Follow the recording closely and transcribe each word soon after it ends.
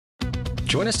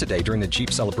Join us today during the Jeep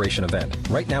Celebration event.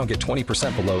 Right now, get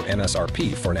 20% below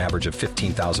MSRP for an average of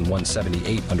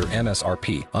 $15,178 under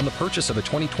MSRP on the purchase of a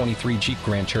 2023 Jeep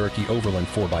Grand Cherokee Overland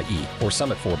 4xE or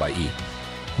Summit 4xE.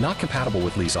 Not compatible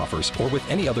with lease offers or with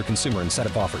any other consumer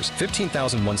incentive offers.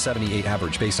 $15,178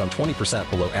 average based on 20%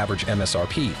 below average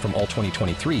MSRP from all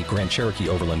 2023 Grand Cherokee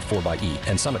Overland 4xE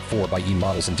and Summit 4xE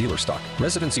models in dealer stock.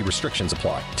 Residency restrictions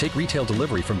apply. Take retail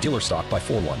delivery from dealer stock by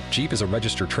 4/1. Jeep is a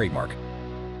registered trademark.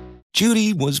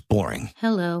 Judy was boring.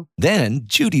 Hello. Then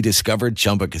Judy discovered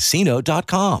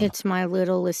ChumbaCasino.com. It's my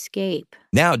little escape.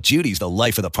 Now Judy's the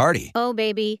life of the party. Oh,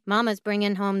 baby, mama's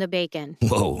bringing home the bacon.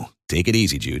 Whoa, take it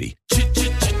easy, Judy.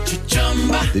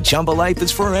 The Chumba life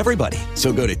is for everybody.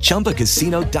 So go to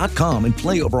ChumbaCasino.com and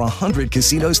play over 100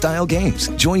 casino-style games.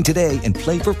 Join today and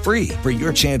play for free for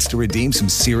your chance to redeem some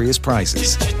serious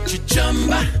prizes.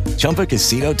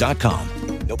 ChumbaCasino.com.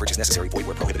 No purchase necessary. Void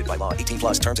where prohibited by law. 18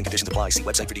 plus terms and conditions apply. See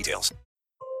website for details.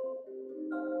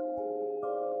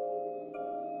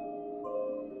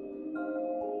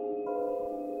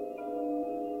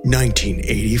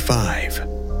 (1985).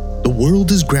 The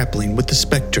world is grappling with the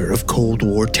specter of Cold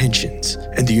War tensions,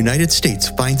 and the United States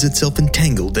finds itself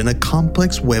entangled in a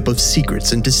complex web of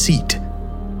secrets and deceit.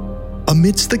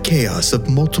 Amidst the chaos of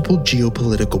multiple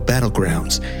geopolitical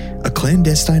battlegrounds, a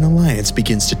clandestine alliance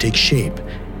begins to take shape,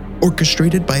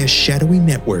 orchestrated by a shadowy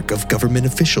network of government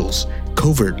officials,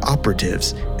 covert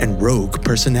operatives, and rogue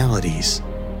personalities.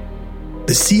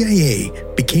 The CIA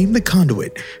became the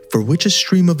conduit for which a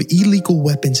stream of illegal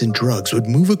weapons and drugs would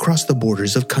move across the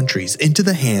borders of countries into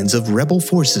the hands of rebel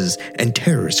forces and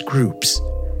terrorist groups.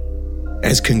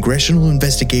 As congressional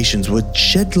investigations would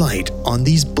shed light on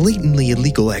these blatantly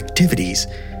illegal activities,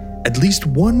 at least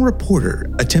one reporter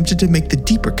attempted to make the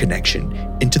deeper connection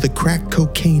into the crack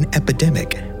cocaine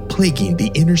epidemic plaguing the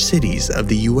inner cities of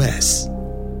the U.S.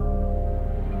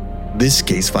 This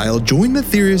case file joined the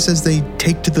theorists as they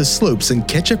take to the slopes and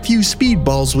catch a few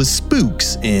speedballs with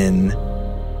spooks in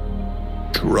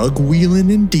Drug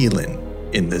Wheelin and Dealin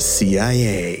in the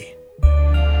CIA.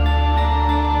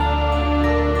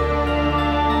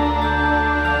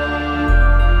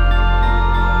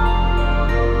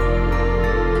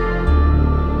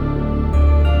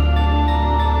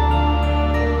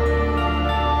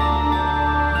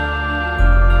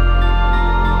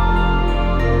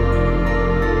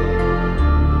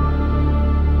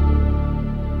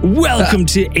 Welcome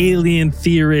to Alien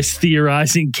Theorists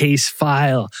Theorizing Case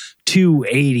File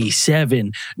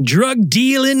 287, Drug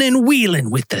Dealing and Wheeling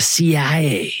with the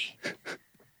CIA.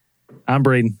 I'm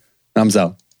Braden. I'm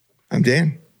Zal. I'm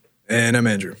Dan. And I'm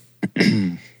Andrew.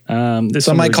 Some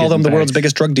might call them the world's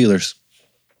biggest drug dealers.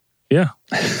 Yeah.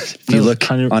 If you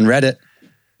look on Reddit.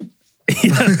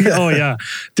 Oh yeah,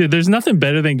 dude. There's nothing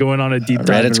better than going on a deep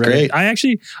dive. Reddit's Reddit. great. I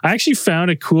actually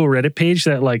found a cool Reddit page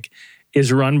that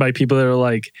is run by people that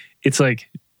are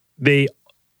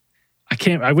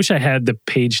I wish I had the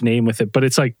page name with it, but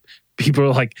it's like people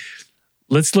are like,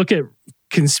 let's look at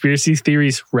conspiracy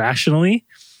theories rationally.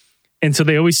 And so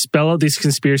they always spell out these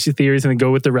conspiracy theories and then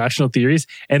go with the rational theories.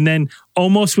 And then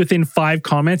almost within 5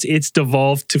 comments, it's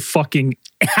devolved to fucking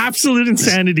absolute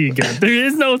insanity again. There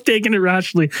is no taking it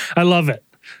rationally. I love it.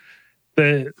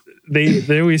 They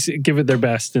always give it their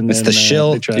best. And it's then, the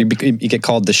shill. You get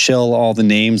called the shill, all the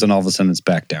names, and all of a sudden it's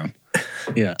back down.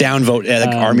 Yeah. Downvote,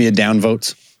 army of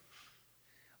downvotes.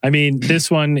 I mean,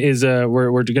 this one is,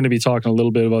 we're going to be talking a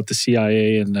little bit about the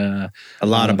CIA and a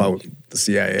lot about the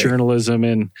CIA. Journalism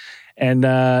and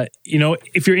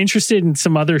if you're interested in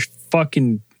some other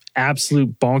fucking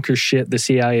absolute bonkers shit the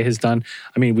CIA has done,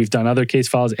 I mean, we've done other case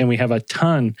files and we have a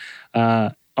ton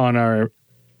on our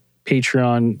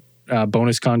Patreon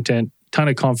bonus content, ton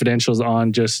of confidentials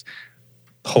on just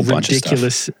whole bunch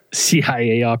ridiculous of stuff.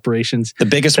 CIA operations. The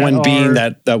biggest one being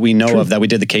that we know of that we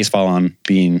did the case file on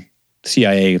being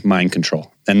CIA mind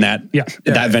control. And that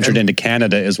ventured into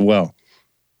Canada as well.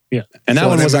 Yeah. And that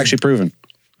one was actually proven.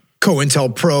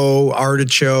 COINTELPRO,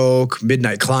 Artichoke,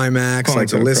 Midnight Climax,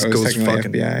 the list goes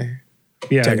fucking... FBI.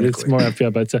 Yeah, it's more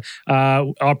FBI, but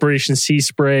Operation Sea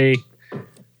Spray,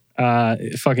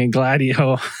 fucking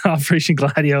Gladio, Operation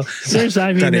Gladio. There's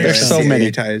so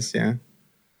many ties, yeah.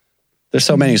 There's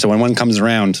so many. So when one comes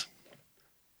around,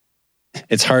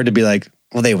 it's hard to be like,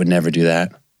 well, they would never do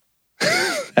that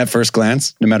at first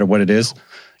glance, no matter what it is.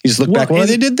 You just look back,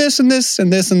 they did this and this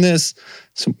and this and this.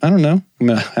 So I don't know. I'm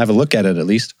going to have a look at it at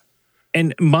least.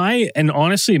 And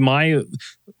honestly,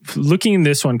 looking in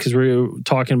this one, because we're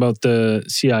talking about the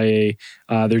CIA,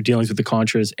 their dealings with the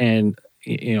Contras and,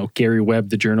 Gary Webb,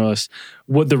 the journalist,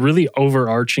 what the really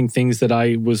overarching things that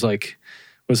I was like,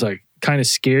 kind of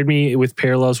scared me with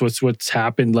parallels with what's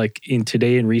happened like in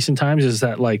today in recent times is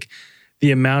that like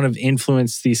the amount of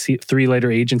influence these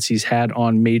three-letter agencies had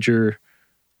on major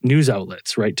news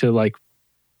outlets, right? To like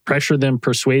pressure them,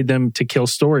 persuade them to kill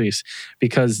stories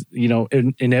because, you know,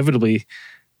 inevitably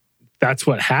that's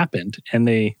what happened and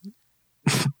they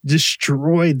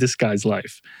destroyed this guy's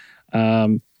life.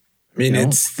 I mean,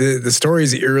 it's the story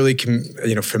is eerily,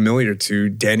 familiar to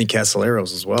Danny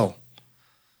Caballeros as well.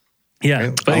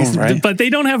 Yeah, right? But they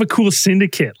don't have a cool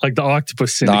syndicate like the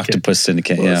Octopus Syndicate. The Octopus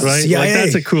Syndicate, yeah. Right? CIA. Like,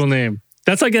 that's a cool name.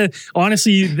 That's like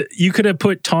honestly, you could have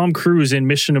put Tom Cruise in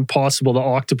Mission Impossible, the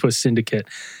Octopus Syndicate,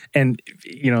 and,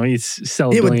 you know, he's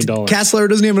selling $1 billion. Castellero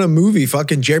doesn't even have a movie.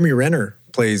 Fucking Jeremy Renner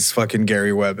plays fucking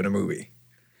Gary Webb in a movie.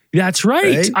 That's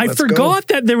right. I forgot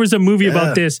that there was a movie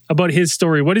about this, about his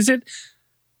story. What is it?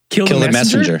 Kill the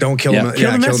messenger? Don't kill him.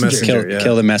 Kill the messenger.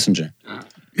 Kill the messenger.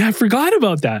 Yeah, I forgot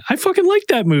about that. I fucking like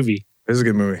that movie. It was a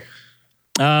good movie.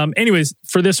 Anyways,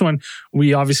 for this one,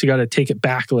 we obviously got to take it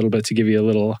back a little bit to give you a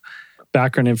little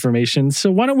background information.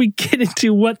 So why don't we get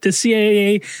into what the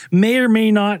CIA may or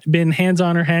may not been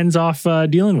hands-on or hands-off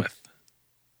dealing with?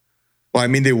 Well, I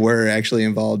mean, they were actually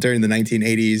involved during the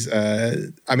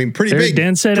 1980s. I mean, pretty big.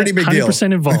 Dan said pretty big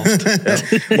 100% involved.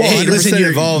 Well, hey, listen,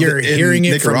 you're hearing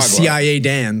it Nicaragua. from CIA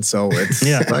Dan, so it's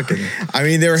fucking. I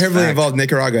mean, they were heavily involved in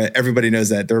Nicaragua. Everybody knows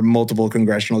that. There were multiple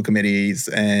congressional committees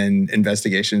and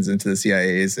investigations into the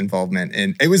CIA's involvement,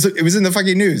 and it was in the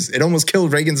fucking news. It almost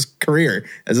killed Reagan's career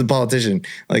as a politician.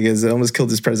 Like, it almost killed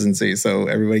his presidency. So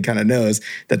everybody kind of knows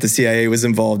that the CIA was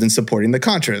involved in supporting the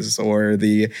Contras or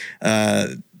the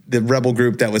rebel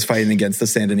group that was fighting against the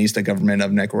Sandinista government of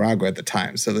Nicaragua at the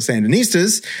time. So the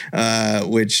Sandinistas,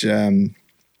 which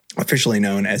officially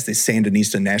known as the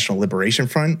Sandinista National Liberation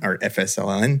Front, or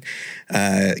FSLN,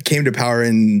 came to power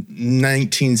in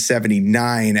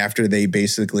 1979 after they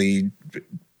basically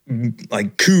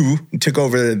took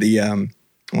over the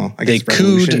They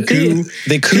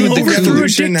overthrew a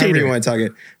revolution, however dictator. you want to talk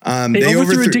it. They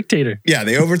overthrew a dictator. Yeah,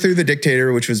 they overthrew the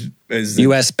dictator, which was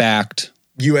U.S.-backed.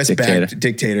 U.S.-backed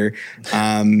dictator.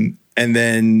 And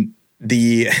then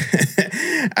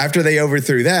after they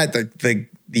overthrew that, the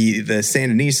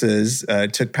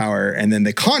Sandinistas took power, and then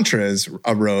the Contras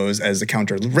arose as a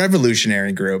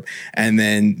counter-revolutionary group, and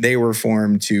then they were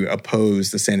formed to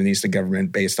oppose the Sandinista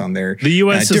government based on their the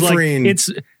U.S. is differing. Like,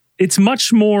 it's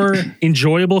much more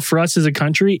enjoyable for us as a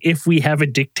country if we have a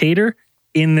dictator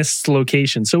in this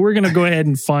location. So we're going to go ahead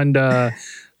and fund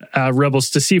rebels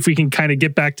to see if we can kind of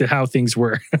get back to how things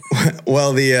were.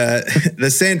 Well, the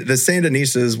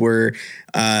Sandinistas were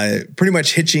pretty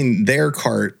much hitching their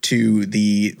cart to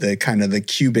the kind of the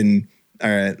Cuban,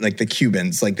 like the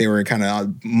Cubans, like they were kind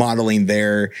of modeling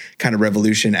their kind of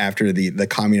revolution after the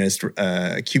communist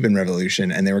Cuban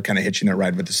revolution, and they were kind of hitching their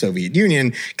ride with the Soviet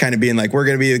Union, kind of being like, we're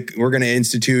going to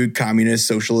institute communist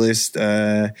socialist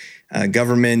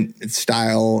government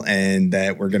style, and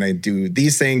that we're going to do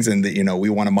these things, and that, you know, we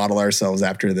want to model ourselves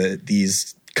after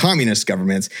these communist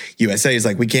governments. USA is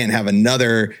like, we can't have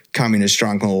another communist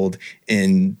stronghold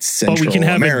in Central America. But we can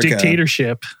have America. a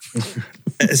dictatorship.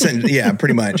 Yeah,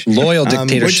 pretty much. Loyal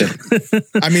dictatorship.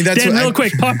 I mean, that's Dan, real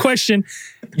quick, pop question.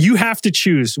 You have to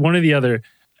choose one or the other,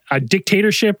 a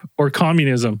dictatorship or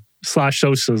communism /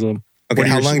 socialism. Okay,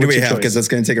 how long do we have? Because that's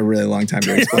going to take a really long time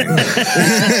to explain.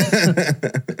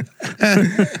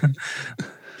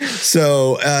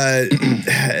 So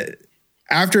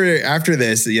after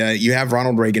this, you have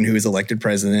Ronald Reagan, who is elected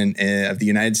president of the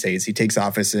United States. He takes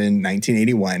office in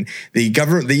 1981.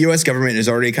 The U.S. government is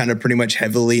already kind of pretty much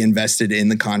heavily invested in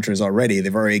the Contras already.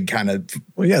 They've already kind of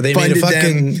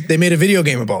they made a video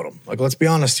game about them. Like, let's be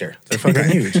honest here, they're fucking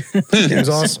huge. It was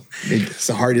awesome. It's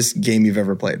the hardest game you've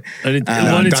ever played.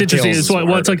 It's interesting.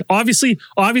 It's like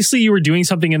obviously you were doing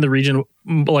something in the region,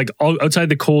 like outside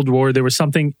the Cold War. There was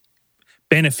something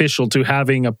beneficial to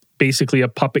having basically a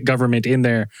puppet government in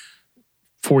there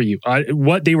for you.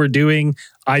 What they were doing,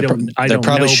 I don't know. They're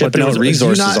probably shipping out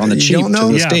resources on the cheap to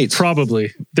the States.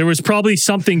 Probably. There was probably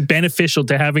something beneficial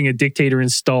to having a dictator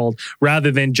installed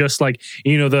rather than just like,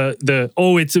 you know,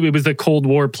 it was the Cold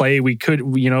War play. We could,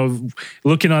 you know,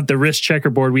 looking at the risk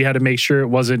checkerboard, we had to make sure it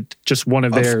wasn't just one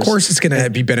of theirs. Of course it's going to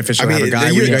be beneficial to have a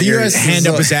guy where you got your hand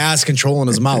up his ass, controlling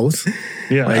his mouth.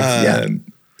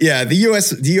 Yeah, the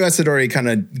U.S. had already kind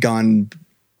of gone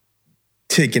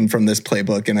taken from this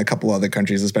playbook in a couple other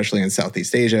countries, especially in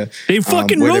Southeast Asia. They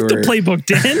fucking wrote the playbook,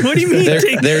 Dan. What do you mean?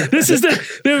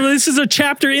 This is a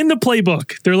chapter in the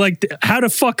playbook. They're like, how to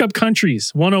fuck up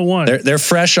countries 101. They're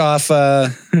fresh off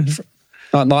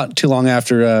not too long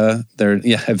after their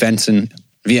events in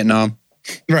Vietnam.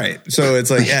 Right. So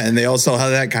it's like, yeah, and they all saw how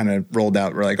that kind of rolled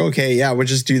out. We're like, okay, yeah, we'll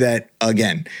just do that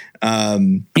again.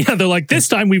 Yeah, they're like, this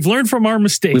time we've learned from our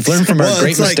mistakes. We've learned from our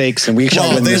great mistakes, and we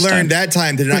shall win they this learned time. that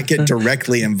time to not get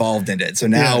directly involved in it. So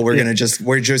now we're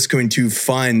just going to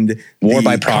fund war the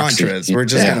by proxy. Contras. We're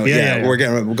just we're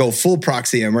gonna go full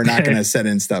proxy, and we're not going to set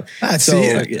in stuff. Hey, that's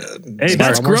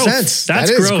growth.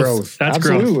 That's growth. That's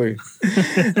Absolutely.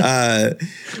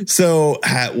 So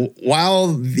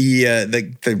while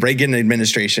the Reagan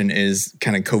administration is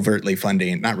kind of covertly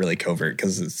funding, not really covert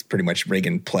because it's pretty much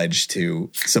Reagan pledged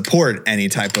to support any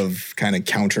type of kind of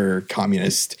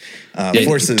counter-communist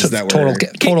forces that were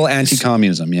total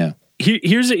anti-communism. Yeah.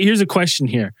 Here's a question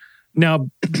here. Now,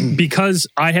 because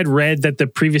I had read that the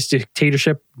previous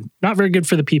dictatorship not very good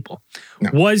for the people. No.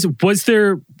 Was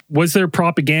there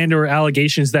propaganda or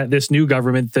allegations that this new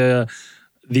government, the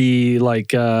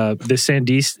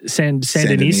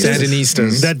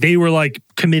Sandinistas, that they were like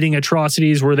committing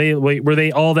atrocities? Were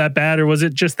they all that bad, or was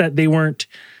it just that they weren't?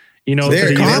 You know,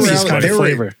 there were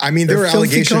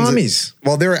allegations.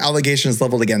 Well, there were allegations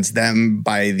leveled against them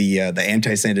by the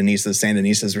anti-Sandinistas.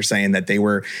 Sandinistas were saying that they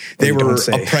were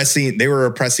oppressing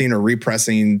or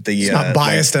repressing the. It's not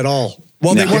biased at all.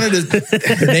 Well, they wanted to.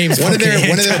 one of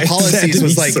their policies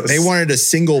was like they wanted a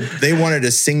single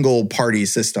party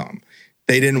system.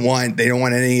 They don't want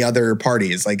any other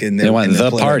parties. Like they want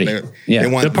the party. They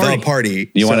want the party.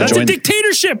 You want to join? That's a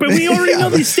dictatorship, and we already know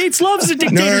these states loves a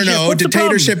dictatorship. No. What's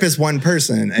dictatorship is one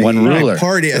person, one ruler.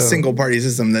 A single party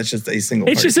system. That's just a single.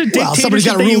 It's party. just a dictatorship. Well, somebody's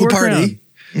got to rule the party.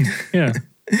 Yeah.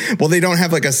 Well, they don't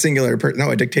have like a singular person.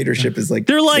 No, a dictatorship is like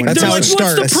they're like what's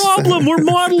the problem? We're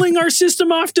modeling our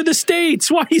system after the states.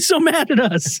 Why are you so mad at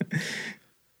us?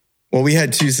 Well, we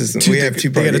had two systems. We have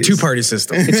two parties. They had a two-party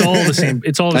system. It's all the same.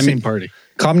 It's all the same party.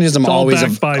 Communism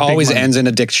always ends in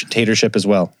a dictatorship as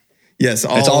well. Yes,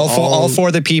 it's all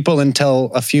for the people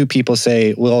until a few people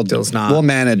say, "We'll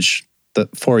manage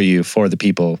for the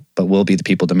people, but we'll be the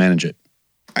people to manage it."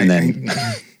 And then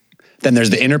there's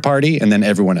the inner party, and then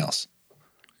everyone else.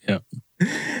 Yeah.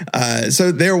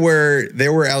 So there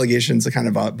were allegations kind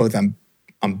of both on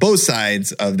both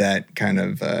sides of that kind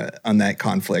of on that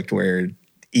conflict where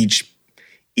each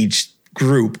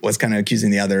group was kind of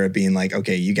accusing the other of being like,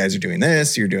 okay, you guys are doing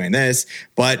this, you're doing this,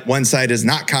 but one side is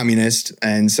not communist,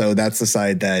 and so that's the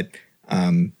side that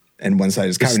and one side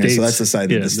is communist, so that's the side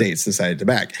that the states decided to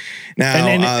back. Now,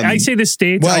 and I say the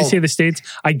states.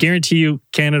 I guarantee you,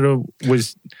 Canada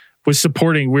was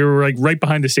supporting. We were like right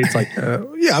behind the states. Like,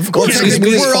 yeah, of course.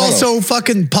 We're also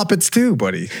fucking puppets too,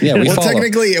 buddy. Yeah,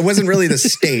 technically, it wasn't really the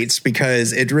states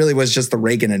because it really was just the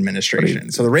Reagan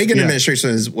administration. So the Reagan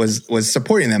administration was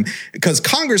supporting them because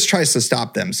Congress tries to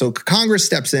stop them. So Congress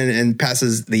steps in and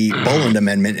passes the Boland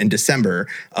Amendment in December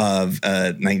of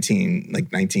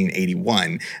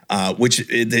 1981, which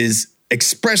is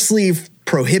expressly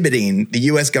prohibiting the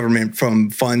U.S. government from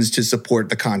funds to support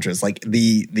the Contras, like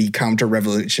the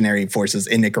counter-revolutionary forces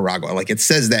in Nicaragua. Like it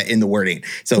says that in the wording.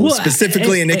 So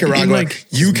specifically in Nicaragua,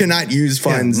 you cannot use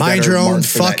funds. Mind your own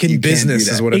fucking business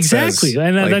is what it says. Exactly,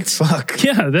 and that's fuck.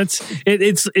 Yeah, that's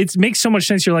it. It makes so much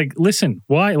sense. You're like, listen,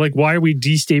 why are we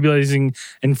destabilizing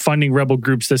and funding rebel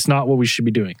groups? That's not what we should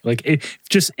be doing. Like,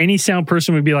 just any sound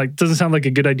person would be like, doesn't sound like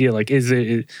a good idea. Like, is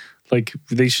it? Like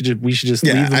we should just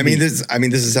leave them.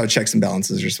 This is how checks and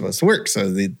balances are supposed to work.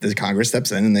 So the Congress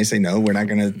steps in and they say, no,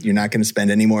 you're not gonna spend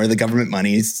any more of the government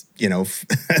monies,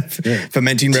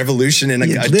 fomenting revolution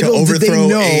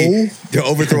to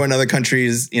overthrow another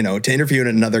country's, to interfere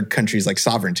in another country's like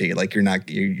sovereignty. Like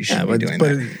you shouldn't be doing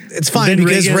that. It's fine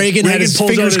because Reagan had his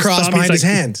fingers crossed behind his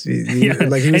hands.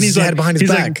 Like he was head behind his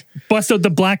back. Like, bust out the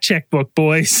black checkbook,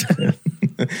 boys.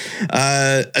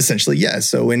 Essentially, yes.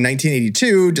 So in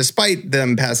 1982, despite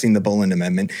them passing the Boland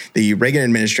Amendment, the Reagan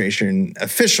administration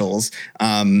officials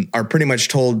are pretty much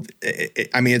told.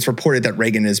 It's reported that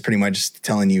Reagan is pretty much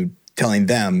telling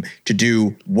them to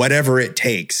do whatever it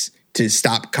takes to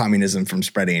stop communism from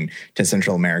spreading to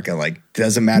Central America. Like,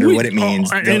 doesn't matter what it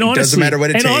means. Doesn't matter what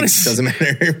it takes. Doesn't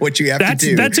matter what you have to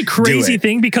do. That's a crazy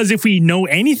thing because if we know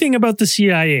anything about the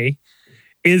CIA,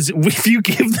 is if you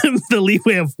give them the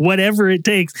leeway of whatever it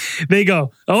takes, they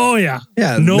go, oh yeah,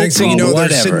 no next problem. Thing you know,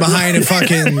 they're sitting behind a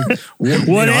fucking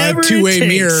whatever two-way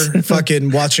mirror,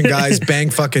 fucking watching guys bang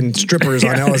fucking strippers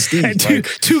on LSD. And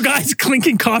two guys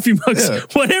clinking coffee mugs,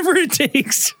 whatever it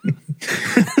takes.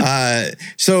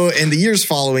 So in the years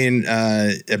following,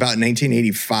 about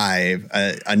 1985,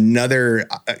 another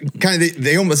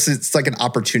it's like an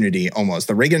opportunity almost.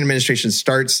 The Reagan administration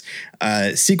starts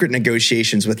secret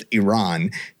negotiations with Iran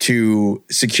to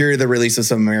secure the release of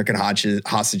some American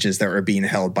hostages that were being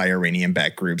held by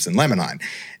Iranian-backed groups in Lebanon.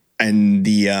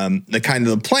 the kind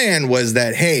of the plan was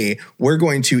that, hey, we're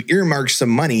going to earmark some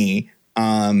money,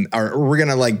 or we're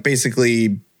gonna like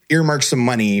basically earmark some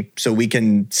money so we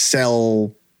can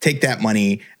take that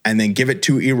money and then give it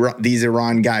to these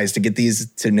Iran guys to get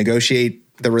these to negotiate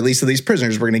the release of these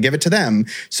prisoners. We're going to give it to them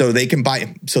so they can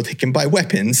buy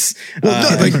weapons.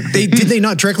 Well, no, did they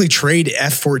not directly trade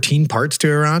F-14 parts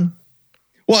to Iran?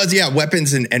 Well, yeah,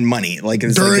 weapons and money. Like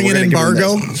during an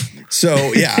embargo.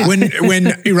 So yeah,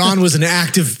 when Iran was an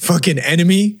active fucking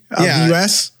enemy of the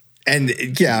U.S. And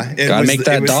yeah, gotta make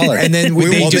that dollar. And then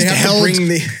they just held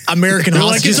American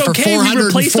hostages for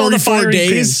 444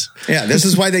 days. Yeah, this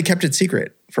is why they kept it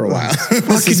secret for a while.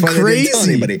 This is why they didn't tell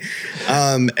anybody.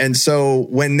 And so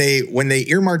when they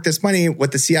earmarked this money,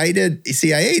 what the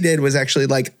CIA did was actually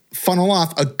like funnel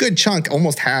off a good chunk,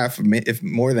 almost half, if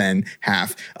more than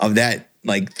half of that,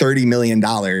 like $30 million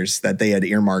that they had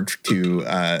earmarked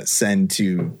to send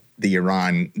to the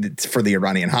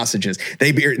Iranian hostages.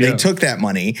 They took that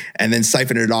money and then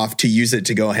siphoned it off to use it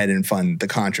to go ahead and fund the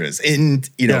Contras in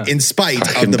spite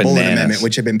of the Bullet Amendment,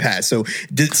 which had been passed. So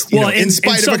in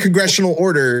spite of a congressional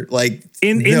order, like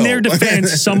in their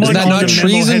defense, someone is that not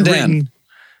treason, Dan?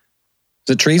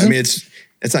 Is it treason? I mean,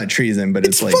 it's not treason, but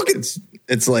it's like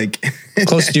it's like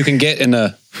closest you can get in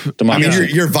a democracy. I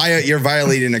mean, you're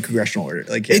violating a congressional order.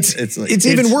 Like it's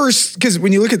even worse because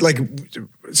when you look at like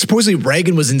supposedly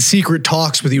Reagan was in secret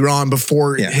talks with Iran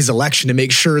before his election to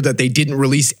make sure that they didn't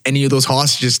release any of those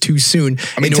hostages too soon.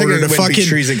 I mean, in order to fucking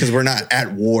treason because we're not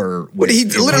at war. But he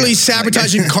literally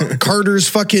sabotaging Carter's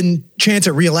fucking chance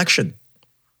at re-election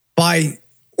by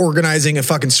organizing a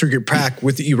fucking secret pact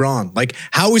with Iran. Like,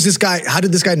 how did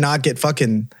this guy not get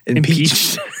fucking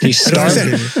impeached? He starved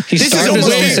his own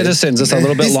citizens just a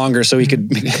little bit longer so he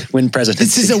could win presidency.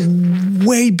 This is a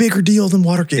way bigger deal than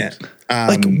Watergate.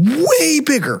 Like, way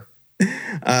bigger.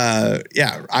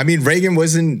 I mean, Reagan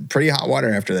was in pretty hot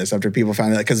water after this, after people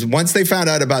found out, because once they found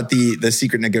out about the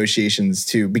secret negotiations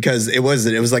too, because it was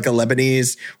like a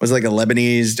Lebanese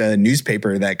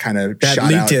newspaper that kind of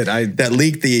that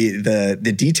leaked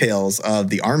the details of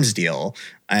the arms deal.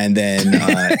 And then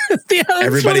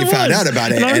everybody found out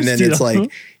about it. And then it's like,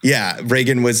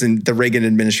 the Reagan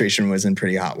administration was in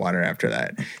pretty hot water after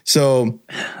that. So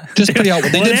just pretty hot.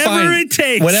 They did fine.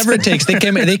 Whatever it takes.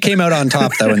 They came out on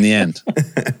top though in the end.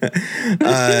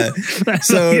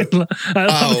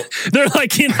 They're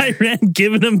like in Iran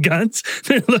giving them guns.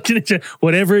 They're looking at you,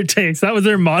 whatever it takes. That was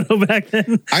their motto back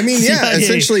then. I mean,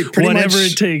 essentially pretty whatever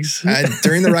much, it takes.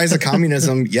 During the rise of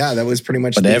communism, that was pretty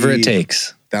much whatever it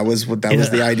takes. That was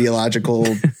the ideological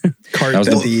cart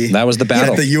that was the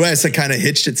battle. The U.S. had kind of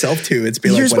hitched itself to. It's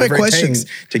like whatever it takes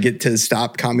to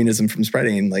stop communism from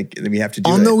spreading. Like we have to do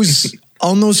on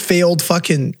those failed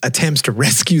fucking attempts to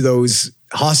rescue those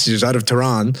hostages out of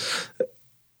Tehran.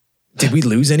 Did we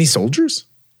lose any soldiers?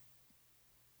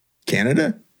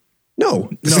 Canada? No.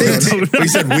 We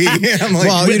said we. I'm like,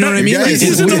 well, you know what I mean. This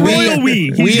is the royal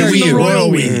we. We are you. Royal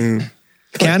we.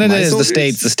 Canada is the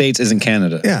States. The States isn't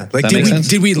Canada. Yeah. Like,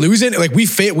 did we lose it? Like we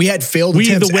had failed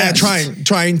attempts at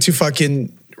trying to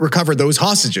fucking recover those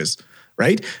hostages,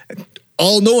 right?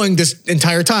 All knowing this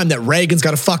entire time that Reagan's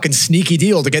got a fucking sneaky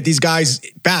deal to get these guys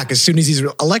back as soon as he's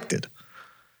elected.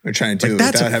 We're trying to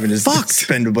without having to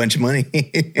spend a bunch of money.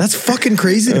 That's fucking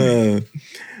crazy to me.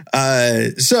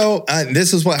 So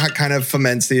this is what kind of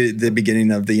foments the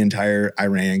beginning of the entire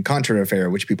Iran-Contra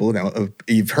affair, which people know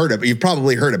you've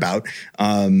probably heard about.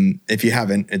 If you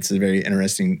haven't, it's a very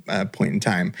interesting point in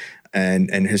time and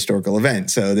historical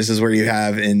event. So this is where you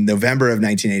have in November of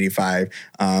 1985,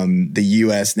 the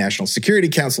U.S. National Security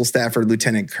Council staffer,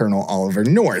 Lieutenant Colonel Oliver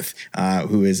North,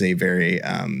 who is a very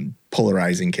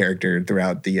polarizing character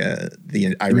throughout the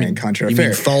Iran-Contra affair.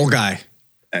 You mean fall guy?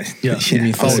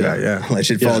 Fall guy.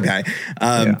 Alleged fall guy.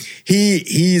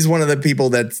 He's one of the people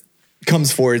that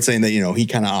comes forward saying that, he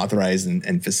kind of authorized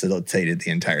and facilitated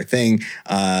the entire thing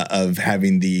of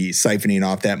having the siphoning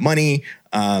off that money.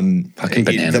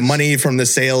 The money from the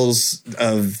sales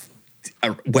of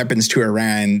weapons to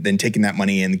Iran, then taking that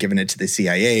money and giving it to the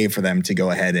CIA for them to go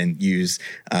ahead and use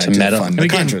to fund the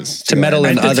Contras. To meddle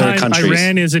in other countries.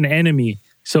 Iran is an enemy.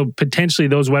 So potentially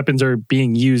those weapons are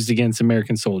being used against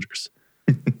American soldiers.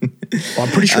 Well, I'm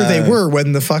pretty sure they were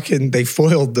when they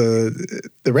foiled the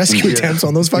rescue attempts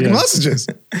on those fucking hostages.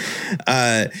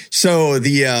 So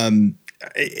the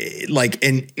like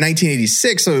in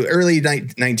 1986, so early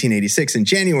 1986 in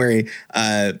January,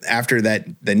 after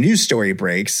the news story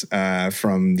breaks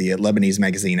from the Lebanese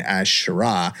magazine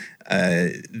Ash-Shara,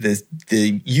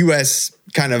 the U.S.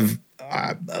 kind of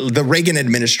the Reagan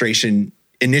administration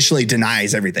initially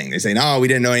denies everything. They say, no, we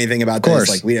didn't know anything about this.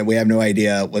 Like we have no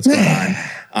idea what's going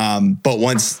on. But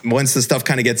once the stuff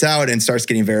kind of gets out and starts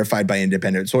getting verified by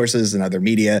independent sources and other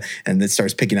media, and it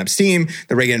starts picking up steam,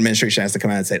 the Reagan administration has to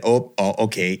come out and say, oh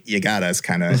okay, you got us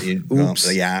kind of.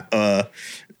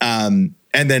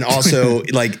 And then also,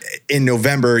 like in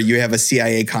November, you have a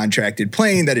CIA contracted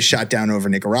plane that is shot down over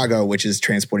Nicaragua, which is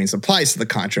transporting supplies to the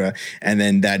Contra. And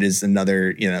then that is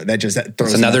another, that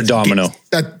throws another domino.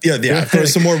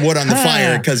 Throws some more wood on the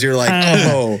fire because you're like,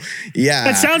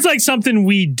 That sounds like something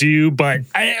we do, but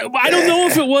I don't know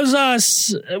if it was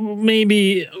us.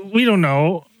 Maybe we don't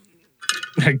know.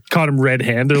 I caught him red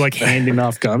hand. They're like handing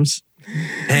off gums.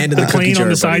 Hand the plane on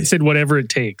the side said whatever it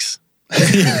takes.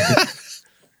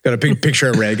 Got a big picture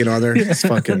of Reagan on there. It's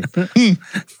fucking.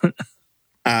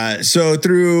 So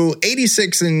through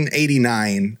 86 and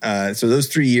 89, so those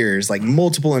 3 years, like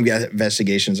multiple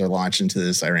investigations are launched into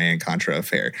this Iran-Contra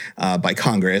affair by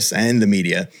Congress and the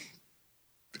media.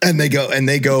 And they go and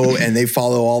they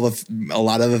follow a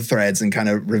lot of the threads and kind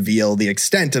of reveal the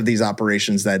extent of these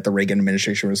operations that the Reagan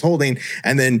administration was holding.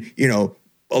 And then,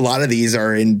 a lot of these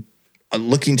are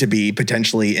looking to be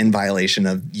potentially in violation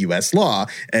of U.S. law,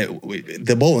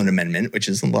 the Wheelin Amendment, which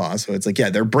is in law. So it's like,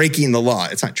 they're breaking the law.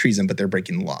 It's not treason, but they're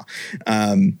breaking the law.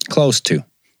 Close to.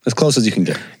 As close as you can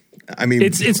get. I mean,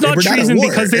 it's not treason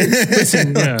because they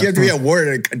listen. You have to be at war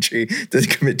in a country to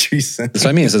commit treason. That's what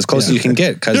I mean. It's as close as you can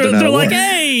get because they're like,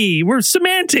 hey, we're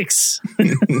semantics.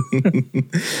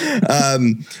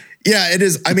 It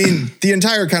is. I mean, the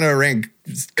entire kind of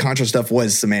Iran-Contra stuff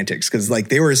was semantics because like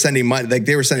they were sending money,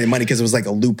 because it was like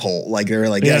a loophole. Like they were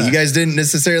like, you guys didn't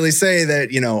necessarily say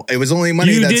that, it was only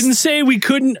money. You didn't say we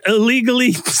couldn't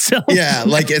illegally sell. Yeah,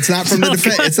 like it's not from the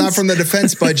defense. It's not from the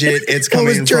defense budget. It's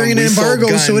coming from during an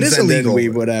embargo, so it is illegal.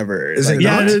 Whatever. Is it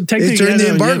not? It's during the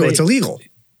embargo. It's illegal.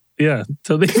 Yeah,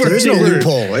 so there's no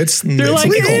loophole. They're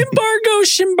like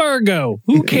embargo.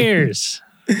 Who cares?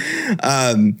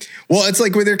 Well, it's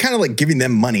like where they're kind of like giving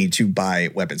them money to buy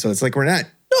weapons. So it's like we're not.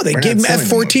 No, they gave them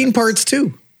F-14 parts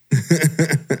too.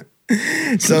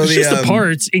 So it's just the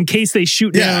parts in case they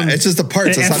shoot down. Yeah, it's just the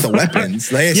parts. It's not the weapons.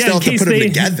 They still have to put them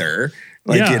together.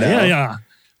 Like, yeah.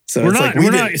 So we're not.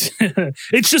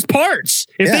 It's just parts.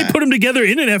 If they put them together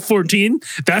in an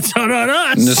F-14, that's not on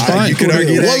us. That's fine. You could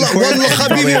argue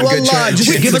that.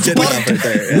 Just give us a part.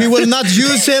 We will not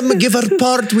use them. Give our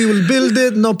part. We will build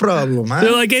it. No problem. Huh?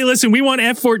 They're like, hey, listen, we want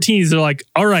F-14s. They're like,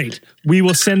 all right, we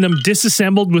will send them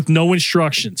disassembled with no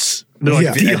instructions. They're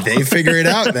like, if they figure it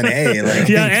out, then hey,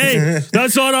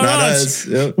 that's not on us.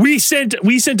 Yep. We sent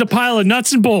a pile of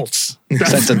nuts and bolts.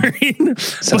 That's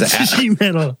a sheet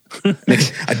metal.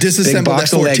 A disassembled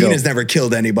F-14 has never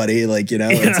killed anybody. Like,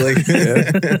 it's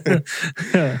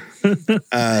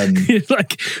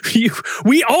like,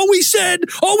 we always said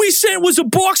was a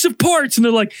box of parts, and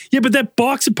they're like, yeah, but that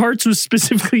box of parts was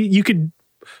specifically you could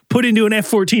put into an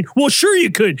F-14. Well, sure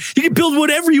you could. You could build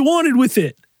whatever you wanted with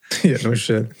it. Yeah, no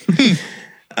shit.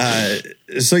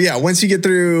 So once you get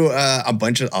through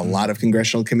a lot of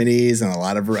congressional committees and a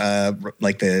lot of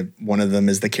one of them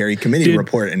is the Kerry Committee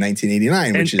report in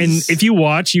 1989, and if you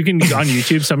watch, you can on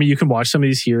YouTube, you can watch some of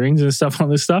these hearings and stuff on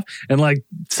this stuff, and like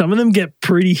some of them get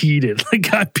pretty heated.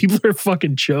 Like God, people are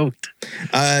fucking choked.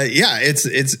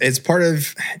 It's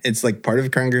part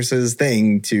of Congress's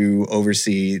thing to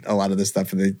oversee a lot of this stuff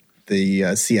for the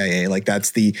CIA. Like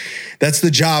that's the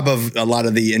job of a lot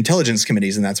of the intelligence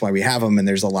committees, and that's why we have them. And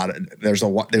there's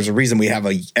a reason we have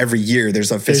every year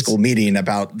there's a fiscal meeting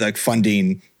about like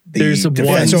funding the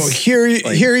defense. So hear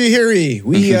ye.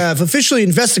 We have officially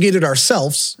investigated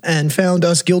ourselves and found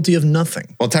us guilty of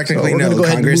nothing. Well, technically, no.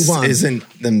 Congress isn't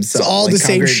themselves. It's all the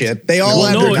same shit. They all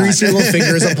have their greasy little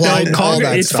fingers applied.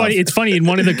 It's funny. In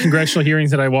one of the congressional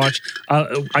hearings that I watched,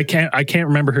 I can't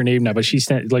remember her name now, but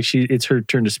it's her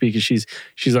turn to speak, and she's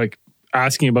like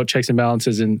asking about checks and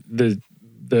balances, and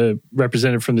the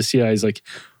representative from the CIA is like,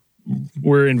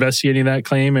 we're investigating that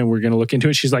claim and we're going to look into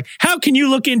it. She's like, how can you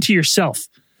look into yourself?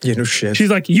 Yeah, no shit.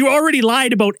 She's like, you already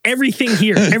lied about everything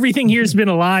here. Everything here has been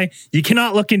a lie. You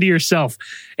cannot look into yourself.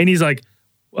 And he's like,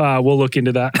 we'll look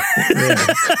into that.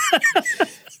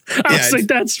 I was like,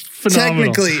 that's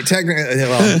phenomenal.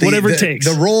 Technically, whatever it takes.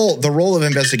 The role of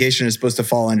investigation is supposed to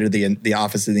fall under the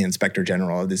Office of the Inspector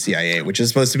General of the CIA, which is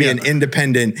supposed to be an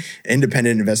independent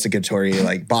investigatory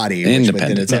body.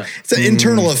 It's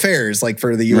internal affairs, like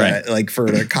for the U.S., like for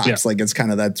the cops. Like it's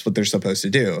kind of that's what they're supposed to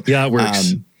do. Yeah, it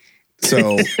works.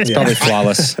 So it's probably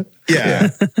flawless.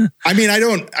 I mean,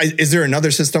 is there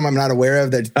another system I'm not aware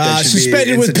of that should suspended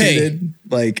be with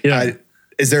pay?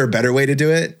 Is there a better way to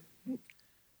do it?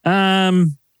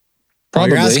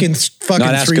 Probably. You're asking fucking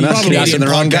Not asking three us, you're asking the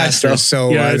wrong guys, podcasters. So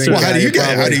Yeah, I it's think okay. How do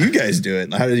you probably- guys do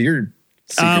it? How do your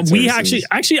We actually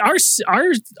our so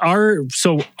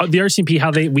the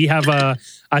RCMP we have a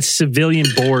civilian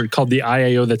board called the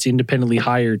IAO that's independently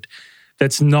hired,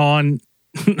 that's that's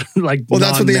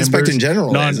what the inspector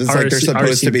general is. It's like they're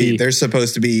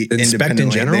supposed to be Inspector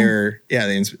independently. General?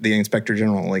 The inspector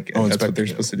general. Like that's what they're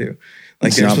supposed to do.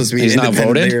 Like He's they're not- supposed to be he's not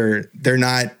independent. voted? They're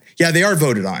not. Yeah, they are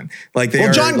voted on. Like they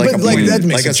are John- like but, like, appointed. that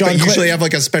makes sense. John Usually Clay- have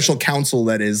like a special council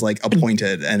that is like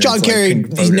appointed. And John it's, like, Kerry,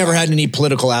 voted he's never on. had any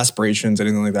political aspirations,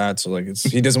 anything like that. So like,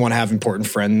 he doesn't want to have important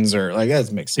friends or like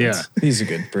that makes sense. Yeah. He's a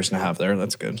good person to have there.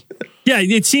 That's good. Yeah,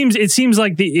 it seems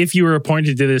like if you were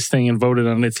appointed to this thing and voted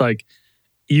on it, it's like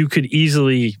you could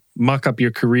easily muck up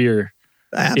your career.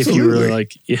 Absolutely. If you were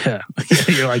like, yeah,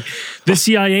 you're like, the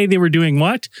CIA, they were doing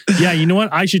what? Yeah, you know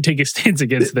what? I should take a stance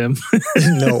against them.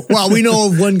 No. Well, we know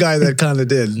of one guy that kind of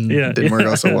did. And Yeah, didn't work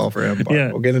out so well for him. But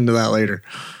Yeah. we'll get into that later.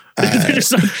 They're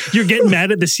just like, you're getting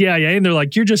mad at the CIA, and they're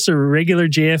like, you're just a regular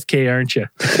JFK, aren't you?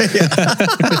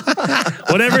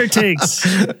 Whatever it takes.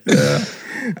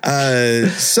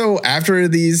 So after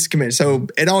these committees, so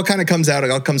it all kind of comes out,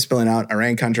 it all comes spilling out.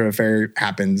 Iran-Contra affair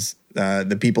happens.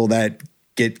 The people that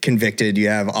get convicted, you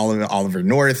have Oliver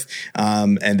North,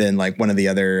 and then like one of the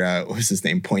other, what was his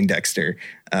name? Poindexter.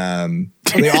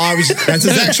 They obviously, That's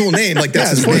his actual name. Like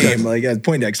that's his name. Like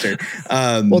Poindexter.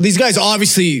 well, these guys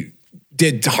obviously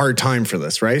did hard time for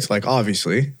this, right? Like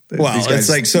obviously. Well, These guys it's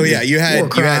like, so yeah, you had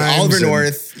Oliver and-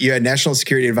 North, you had National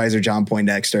Security Advisor John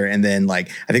Poindexter, and then like,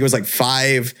 I think it was like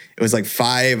five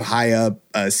high up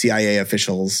CIA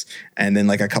officials, and then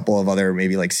like a couple of other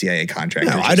maybe like CIA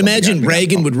contractors. No, or I'd something imagine got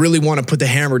Reagan involved. would really want to put the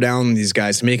hammer down on these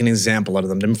guys to make an example out of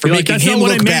them for You're like, making "That's him not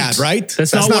what I look meant. bad, right?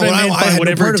 That's not what I meant by had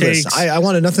whatever part it of this. takes." I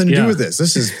wanted nothing to Yeah. do with this.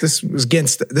 This was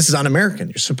against. This is un-American.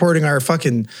 You're supporting our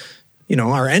fucking,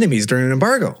 our enemies during an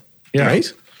embargo, Yeah.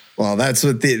 right? Well, that's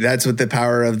what the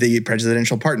power of the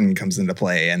presidential pardon comes into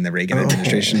play, and the Reagan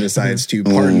administration decides to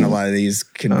pardon a lot of these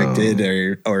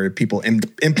convicted or people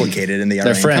implicated in the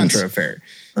Iran-Contra affair.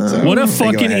 So What a they go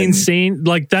fucking ahead and- insane,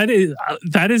 like that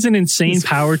is an insane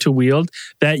power to wield,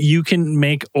 that you can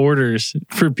make orders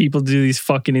for people to do these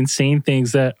fucking insane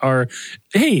things that are,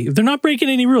 hey, they're not breaking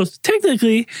any rules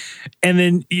technically. And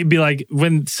then you'd be like,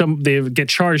 when they get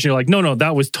charged, you're like, no,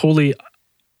 that was totally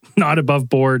not above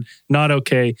board, not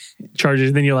okay charges.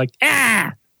 And then you're like,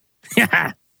 yeah.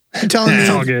 I'm telling It's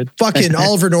you, all good. fucking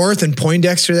Oliver North and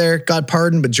Poindexter there got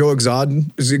pardoned, but Joe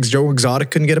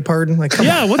Exotic couldn't get a pardon. Like, come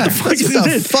on. What the fuck is What the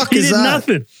this? fuck He is did that?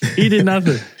 nothing. He did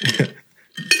nothing.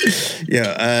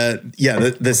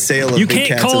 The sale of You big can't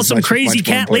cats call is some much crazy more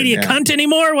cat lady a important, cunt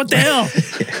anymore. What the hell?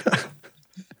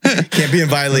 Can't be in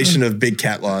violation of big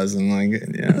cat laws, and like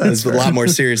it's a lot more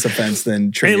serious offense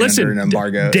than trading under an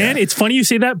embargo. Dan, it's funny you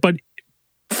say that, but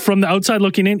from the outside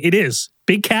looking in, it is.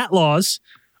 Big cat laws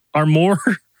are more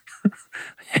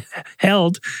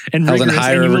held and Held in rigorous,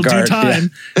 higher and you will regard, do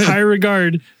time, higher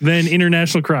regard than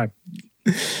international crime.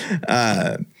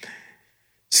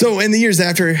 So in the years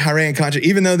after Iran-Contra,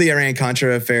 even though the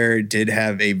Iran-Contra affair did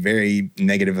have a very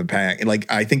negative impact, like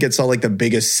I think it saw like the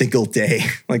biggest single day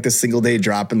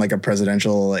drop in like a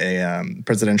presidential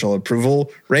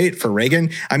approval rate for Reagan.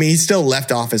 I mean, he still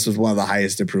left office with one of the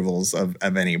highest approvals of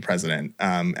any president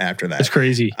after that. That's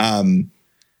crazy.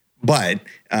 But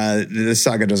the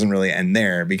saga doesn't really end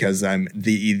there, because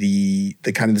the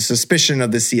kind of the suspicion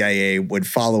of the CIA would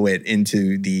follow it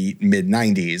into the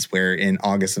mid-90s, where in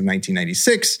August of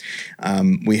 1996,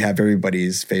 we have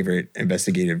everybody's favorite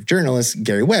investigative journalist,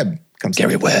 Gary Webb, comes.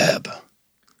 Gary Webb.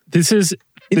 This is.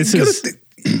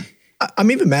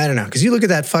 I'm even madder now because you look at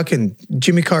that fucking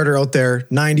Jimmy Carter out there,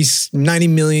 90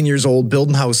 million years old,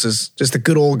 building houses, just a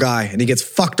good old guy, and he gets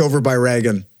fucked over by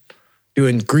Reagan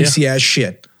doing greasy ass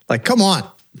shit. Like, come on.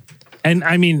 And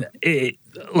I mean, it's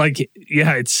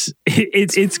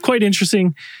quite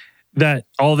interesting that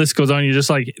all this goes on. You're just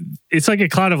like, it's like a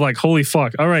cloud of like, holy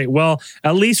fuck. All right, well,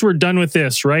 at least we're done with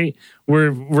this, right?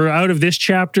 We're out of this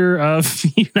chapter of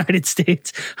the United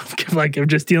States. Like, I'm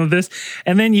just dealing with this.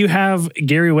 And then you have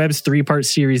Gary Webb's 3-part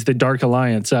series, The Dark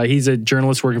Alliance. He's a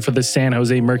journalist working for the San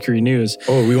Jose Mercury News.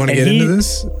 Oh, we want to get into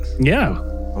this? Yeah.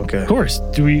 Okay. Of course.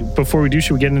 Before we do,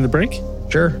 should we get into the break?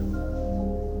 Sure.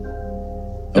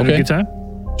 Have a good time?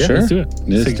 Yeah, Sure. let's do it.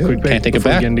 Let's take a do quick it. break. Can't take it before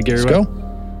we back. get into Gary Let's Webb.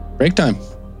 go. Break time.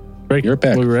 Break. You're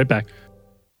back. We'll be right back.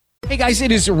 Hey guys,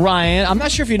 it is Ryan. I'm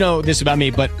not sure if you know this about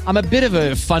me, but I'm a bit of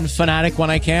a fun fanatic when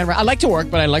I can. I like to work,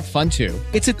 but I like fun too.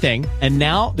 It's a thing. And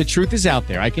now the truth is out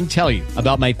there. I can tell you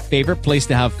about my favorite place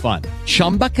to have fun.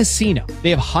 Chumba Casino. They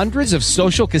have hundreds of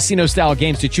social casino style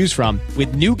games to choose from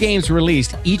with new games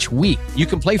released each week. You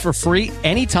can play for free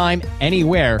anytime,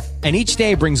 anywhere. And each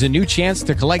day brings a new chance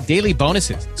to collect daily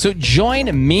bonuses. So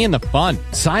join me in the fun.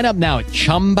 Sign up now at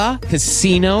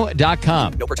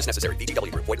ChumbaCasino.com. No purchase necessary.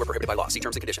 VGW Group. Void where prohibited by law. See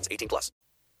terms and conditions. 18+.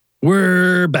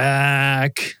 We're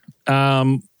back.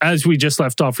 As we just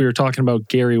left off, we were talking about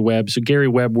Gary Webb. So Gary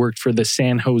Webb worked for the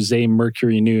San Jose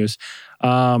Mercury News.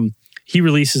 He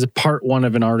releases a part 1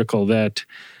 of an article that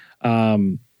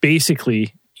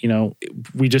basically,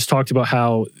 we just talked about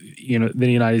how,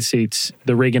 the United States,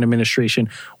 the Reagan administration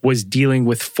was dealing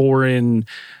with foreign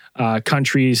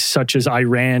countries such as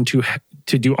Iran to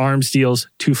do arms deals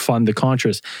to fund the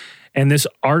Contras. And this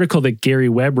article that Gary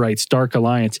Webb writes, Dark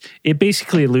Alliance, it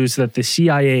basically alludes that the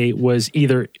CIA was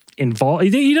either involved.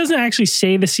 He doesn't actually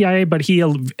say the CIA, but he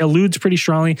alludes pretty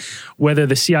strongly whether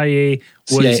the CIA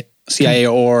was... CIA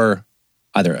or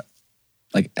either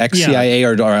like ex-CIA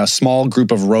or a small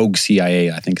group of rogue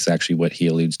CIA, I think is actually what he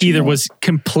alludes to. Either was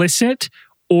complicit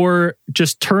or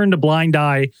just turned a blind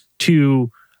eye to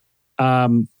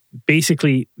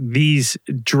basically these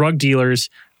drug dealers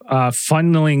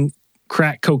funneling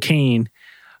crack cocaine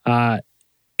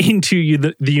into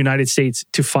the United States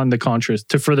to fund the Contras,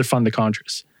 to further fund the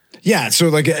Contras. Yeah, so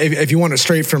like if you want it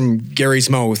straight from Gary's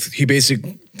mouth, he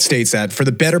basically states that for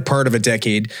the better part of a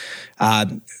decade,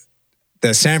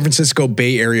 the San Francisco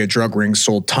Bay Area drug ring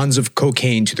sold tons of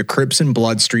cocaine to the Crips and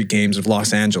Blood street gangs of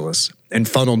Los Angeles and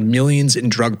funneled millions in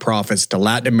drug profits to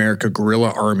Latin America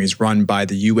guerrilla armies run by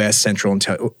the U.S. Central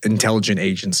Intelligence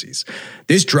Agencies.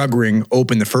 This drug ring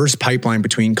opened the first pipeline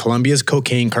between Colombia's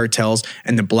cocaine cartels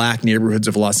and the black neighborhoods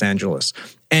of Los Angeles.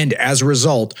 And as a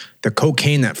result, the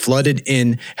cocaine that flooded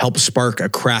in helped spark a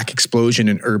crack explosion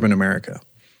in urban America.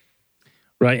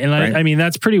 Right. And I mean,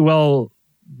 that's pretty well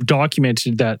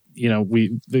documented that,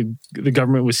 the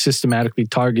government was systematically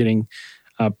targeting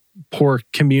poor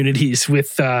communities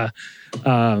with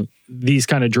these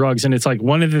kind of drugs. And it's like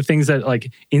one of the things that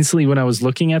like instantly when I was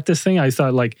looking at this thing, I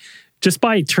thought like just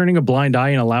by turning a blind eye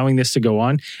and allowing this to go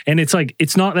on. And it's like,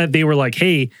 it's not that they were like,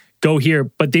 hey, go here,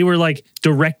 but they were like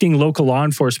directing local law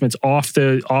enforcement off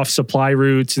supply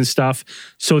routes and stuff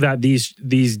so that these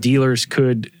deals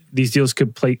could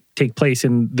take place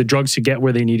and the drugs could get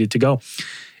where they needed to go.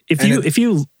 If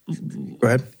you go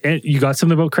ahead, you got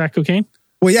something about crack cocaine?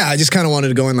 Well, yeah, I just kind of wanted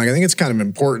to go in. Like, I think it's kind of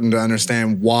important to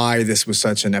understand why this was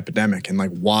such an epidemic and like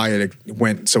why it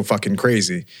went so fucking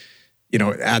crazy,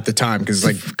 at the time. Because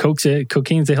like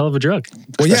cocaine's a hell of a drug.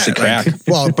 Well, especially crack.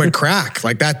 But crack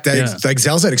like that like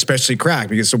Zell said, especially crack.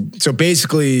 Because so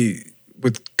basically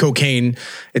with cocaine,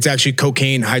 it's actually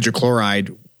cocaine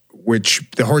hydrochloride, which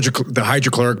the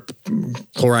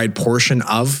hydrochloride portion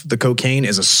of the cocaine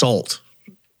is a salt,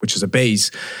 which is a base.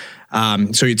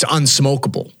 So it's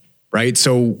unsmokable, right?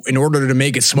 So in order to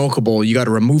make it smokable, you got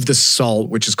to remove the salt,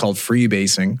 which is called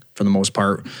freebasing for the most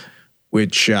part,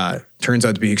 which turns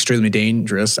out to be extremely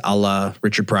dangerous, a la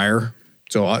Richard Pryor.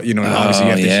 So, obviously you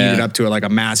have to heat it up to like a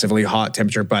massively hot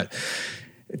temperature, but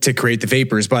to create the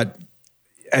vapors. But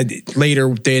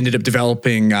later they ended up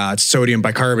developing sodium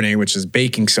bicarbonate, which is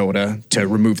baking soda, to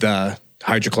remove the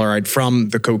hydrochloride from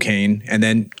the cocaine, and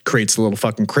then creates the little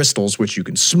fucking crystals, which you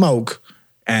can smoke.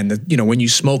 And when you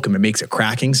smoke them, it makes a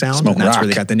cracking sound. Smoke and that's rock. where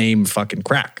they got the name fucking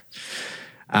crack.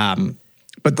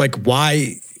 But like,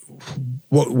 why,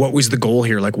 what was the goal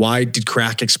here? Like, why did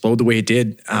crack explode the way it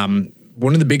did?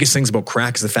 One of the biggest things about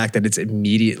crack is the fact that it's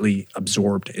immediately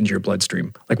absorbed into your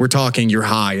bloodstream. Like, we're talking you're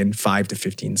high in 5 to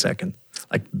 15 seconds.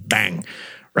 Like, bang,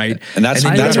 right? And that's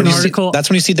when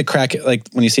you see the crack, like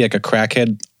when you see like a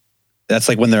crackhead, that's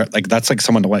like when they're like, that's like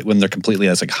someone when they're completely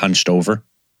as like hunched over.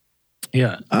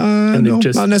 Yeah. And no,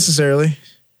 not necessarily.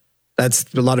 That's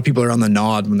a lot of people are on the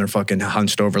nod when they're fucking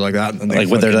hunched over like that. And like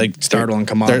when they're like startle and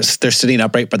come on. They're sitting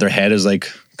upright, but their head is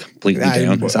like completely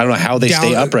down. So I don't know how they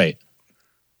stay upright.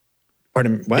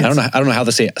 Pardon me, what? I don't know how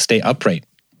they stay upright.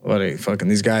 What are fucking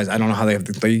these guys? I don't know how they have.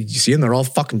 You see them? They're all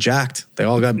fucking jacked. They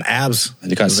all got abs.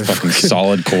 They got fucking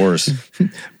solid cores.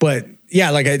 But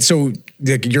yeah, so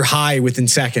you're high within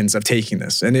seconds of taking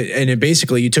this, and it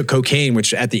basically you took cocaine,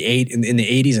 which in the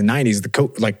 80s and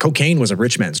 90s, cocaine was a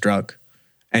rich man's drug,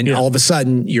 and all of a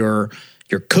sudden you're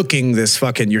cooking this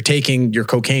fucking. You're taking your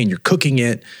cocaine, you're cooking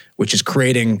it, which is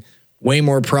creating way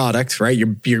more product, right?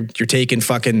 You're taking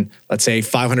fucking, let's say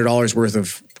 $500 worth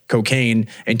of cocaine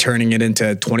and turning it into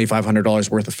 $2,500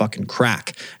 worth of fucking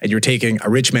crack. And you're taking a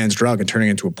rich man's drug and turning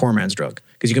it into a poor man's drug.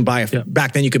 Because you can buy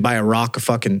back then you could buy a rock of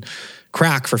fucking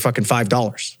crack for fucking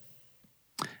 $5.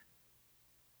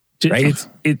 Right?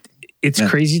 It's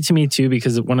crazy to me too,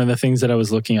 because one of the things that I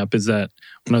was looking up is that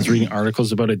when I was reading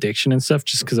articles about addiction and stuff,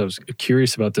 just because I was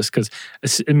curious about this, because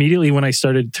immediately when I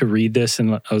started to read this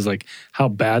and I was like, how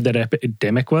bad that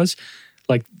epidemic was,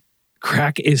 like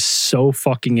crack is so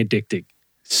fucking addicting.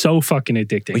 So fucking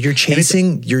addicting. Well,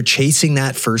 you're chasing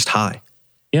that first high.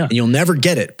 Yeah. And you'll never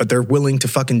get it, but they're willing to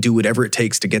fucking do whatever it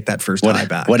takes to get that first high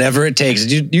back. Whatever it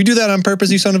takes. You do that on purpose,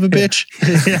 you son of a bitch?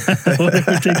 Yeah,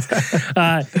 whatever it takes.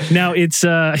 Now it's,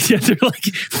 they're like,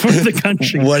 for the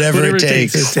country. Whatever it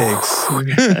takes. It takes.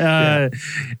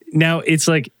 Now it's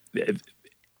like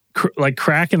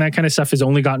crack and that kind of stuff has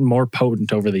only gotten more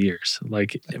potent over the years,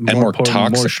 like more potent,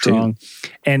 toxic, more strong. too.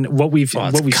 And what we've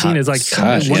seen is like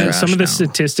some of the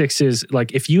statistics is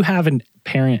like if you have a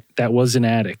parent that was an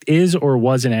addict,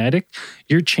 was an addict,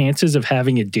 your chances of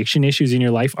having addiction issues in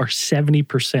your life are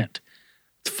 70%.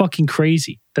 It's fucking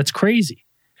crazy. That's crazy.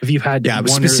 If you've had but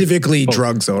specifically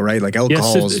drugs though, right? Like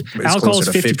alcohol is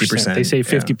closer to 50%. They say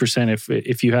 50%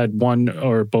 if you had one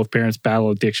or both parents battle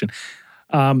addiction.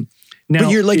 Now,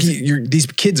 but these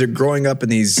kids are growing up in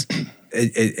these,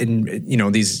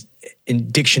 these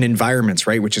addiction environments,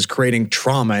 right? Which is creating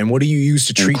trauma. And what do you use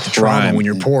to treat the trauma when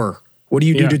you're poor? What do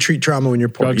you do to treat trauma when you're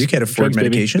poor? Drugs, you can't afford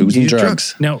medication. Booze and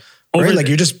drugs. No. Right? Like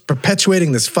you're just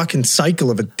perpetuating this fucking cycle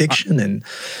of addiction and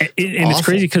it's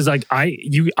crazy because like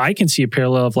I can see a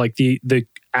parallel of like the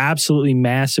absolutely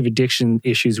massive addiction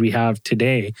issues we have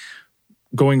today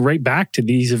going right back to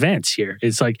these events here.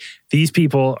 It's like these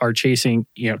people are chasing,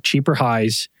 cheaper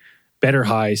highs, better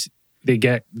highs.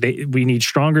 We need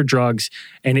stronger drugs,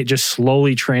 and it just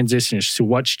slowly transitions to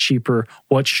what's cheaper,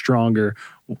 what's stronger.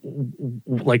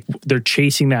 Like they're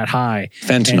chasing that high.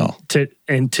 Fentanyl.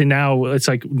 And to now, it's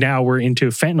like now we're into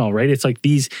fentanyl, right? It's like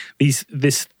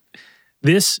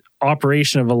this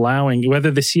operation of allowing,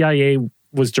 whether the CIA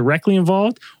was directly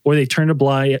involved or they turned a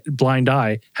blind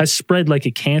eye, has spread like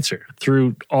a cancer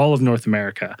through all of North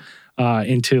America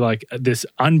into like this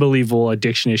unbelievable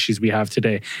addiction issues we have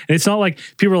today. And it's not like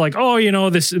people are like, oh,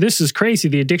 this is crazy.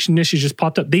 The addiction issues just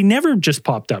popped up. They never just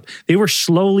popped up. They were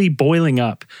slowly boiling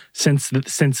up since the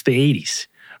 80s,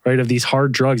 right? Of these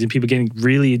hard drugs and people getting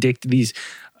really addicted. These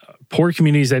poor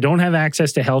communities that don't have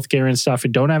access to healthcare and stuff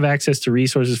and don't have access to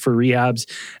resources for rehabs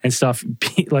and stuff,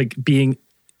 being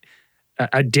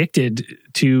addicted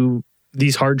to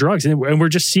these hard drugs. And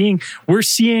we're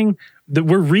seeing that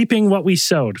we're reaping what we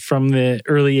sowed from the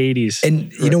early 80s.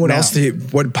 And you know what else,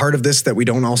 what part of this that we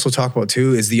don't also talk about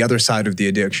too is the other side of the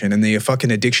addiction and the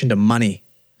fucking addiction to money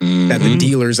that the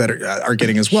dealers that are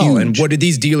getting as well. Huge. And what did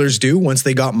these dealers do once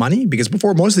they got money? Because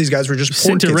before, most of these guys were just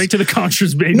poor kids. Sent it right to the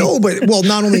Contras, baby. No, but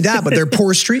not only that, but they're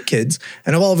poor street kids.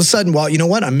 And all of a sudden, well, you know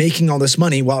what? I'm making all this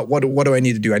money. Well, what do I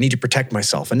need to do? I need to protect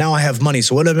myself. And now I have money.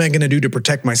 So what am I going to do to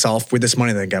protect myself with this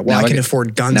money that I got? Well, I can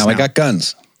afford guns now. I got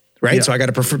guns. Right? Yeah. So I got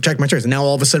to protect my choice. And now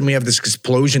all of a sudden we have this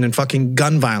explosion in fucking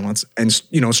gun violence and,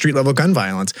 street level gun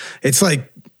violence. It's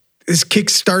like this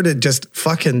kick-started just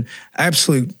fucking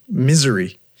absolute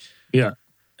misery. Yeah.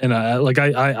 And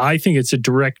I think it's a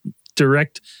direct.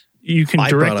 You can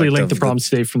directly link the problems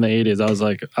today from the 80s. I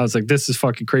was like, this is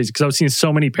fucking crazy because I was seeing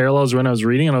so many parallels when I was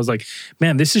reading, and I was like,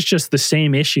 man, this is just the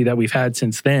same issue that we've had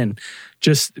since then.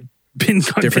 Just been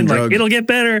different like, it'll get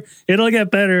better, and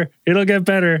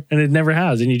it never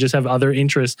has. And you just have other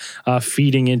interests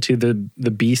feeding into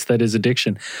the beast that is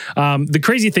addiction. The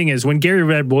crazy thing is when Gary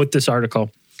wrote this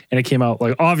article. And it came out,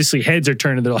 like, obviously heads are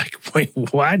turning. They're like, wait,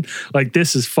 what? Like,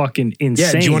 this is fucking insane.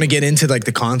 Yeah, do you want to get into, like,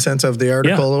 the content of the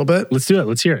article a little bit? Let's do it.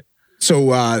 Let's hear it.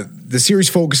 So, the series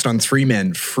focused on three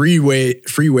men.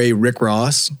 Freeway Rick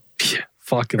Ross. Yeah,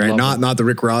 fucking right? Not the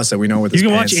Rick Ross that we know with his You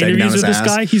can watch interviews with this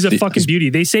guy. He's a fucking beauty.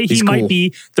 They say he might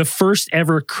be the first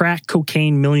ever crack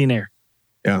cocaine millionaire.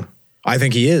 Yeah. I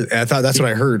think he is. I thought that's what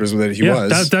I heard was that he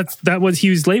was. He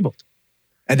was labeled.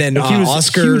 And then he was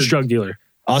Oscar, a huge drug dealer.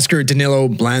 Oscar Danilo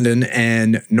Blandon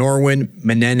and Norwin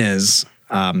Menendez.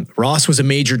 Ross was a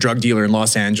major drug dealer in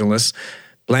Los Angeles.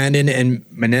 Blandon and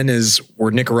Menendez were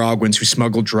Nicaraguans who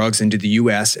smuggled drugs into the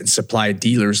U.S. and supplied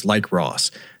dealers like Ross.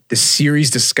 The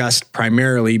series discussed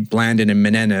primarily Blandon and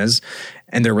Menendez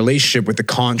and their relationship with the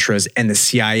Contras and the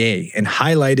CIA, and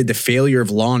highlighted the failure of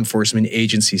law enforcement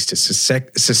agencies to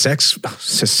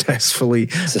successfully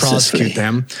prosecute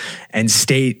them, and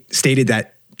stated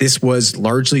that this was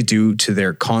largely due to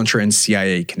their Contra and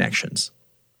CIA connections.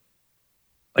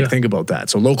 Like, think about that.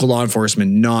 So local law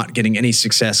enforcement not getting any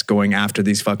success going after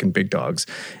these fucking big dogs.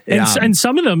 And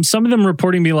some of them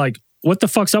reporting me like, what the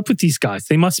fuck's up with these guys?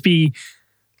 They must be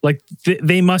like,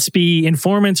 they must be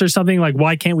informants or something. Like,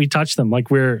 why can't we touch them? Like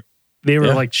they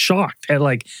were like shocked at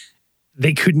like,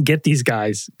 they couldn't get these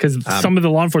guys because some of the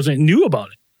law enforcement knew about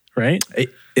it, right?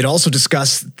 It also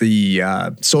discussed the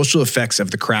social effects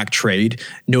of the crack trade,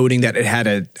 noting that it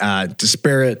had a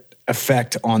disparate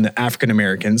effect on the African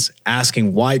Americans,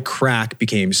 asking why crack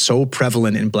became so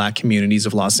prevalent in Black communities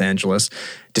of Los Angeles,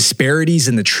 disparities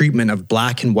in the treatment of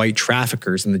Black and white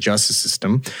traffickers in the justice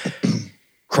system,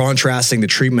 contrasting the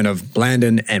treatment of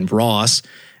Blandon and Ross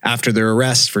after their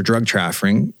arrests for drug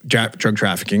trafficking,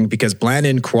 because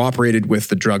Blandon cooperated with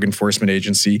the Drug Enforcement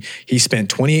Agency. He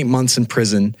spent 28 months in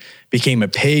prison, became a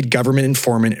paid government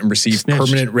informant, and received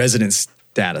permanent residence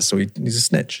status. So he's a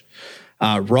snitch.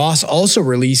 Ross also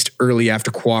released early after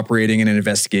cooperating in an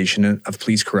investigation of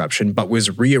police corruption, but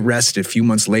was rearrested a few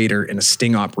months later in a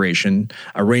sting operation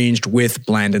arranged with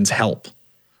Blandon's help.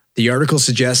 The article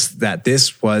suggests that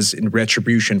this was in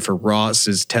retribution for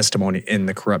Ross's testimony in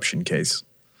the corruption case.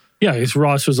 Yeah, because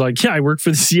Ross was like, I work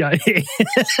for the CIA.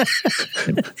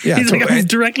 He's like, I was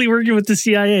directly working with the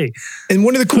CIA. And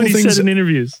one of the cool things in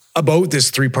interviews about this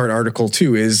 3-part article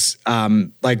too is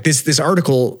like this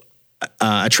article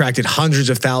attracted hundreds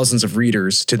of thousands of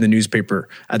readers to the newspaper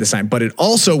at the time, but it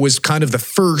also was kind of the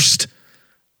first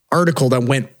article that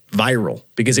went viral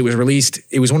because it was released.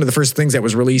 It was one of the first things that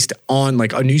was released on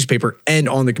like a newspaper and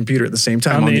on the computer at the same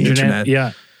time on the internet.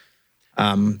 Yeah.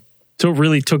 So it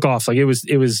really took off. Like it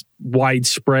was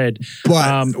widespread.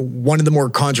 But one of the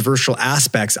more controversial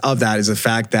aspects of that is the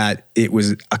fact that it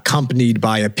was accompanied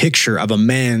by a picture of a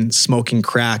man smoking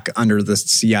crack under the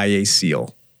CIA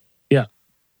seal. Yeah.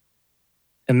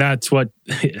 And that's what,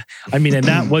 I mean, and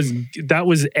that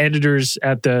was editors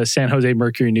at the San Jose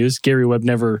Mercury News. Gary Webb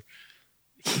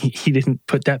he didn't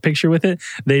put that picture with it.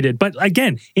 They did. But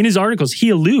again, in his articles, he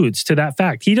alludes to that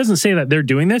fact. He doesn't say that they're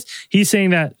doing this. He's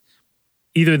saying that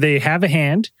either they have a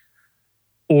hand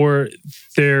or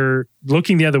they're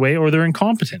looking the other way or they're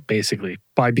incompetent, basically,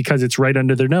 because it's right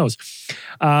under their nose.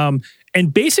 And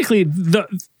basically, the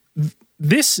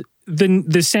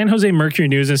San Jose Mercury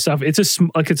News and stuff, it's a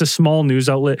small news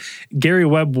outlet. Gary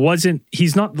Webb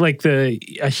he's not like a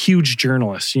huge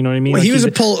journalist, you know what I mean? Well,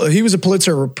 like he was a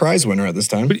Pulitzer Prize winner at this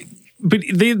time. But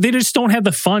they just don't have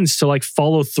the funds to like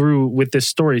follow through with this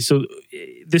story. So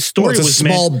this story was a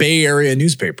small Bay Area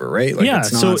newspaper, right? Like, yeah.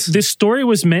 So this story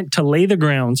was meant to lay the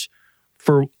grounds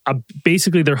for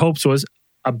basically their hopes was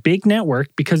a big network,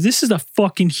 because this is a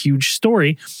fucking huge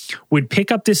story, would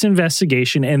pick up this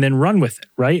investigation and then run with it,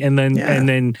 right? And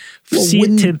then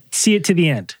see it to the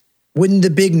end. Wouldn't the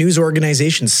big news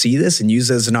organizations see this and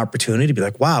use it as an opportunity to be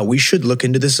like, wow, we should look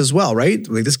into this as well, right?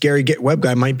 Like this Gary Webb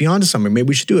guy might be onto something. Maybe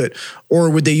we should do it. Or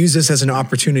would they use this as an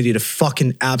opportunity to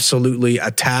fucking absolutely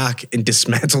attack and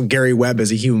dismantle Gary Webb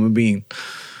as a human being?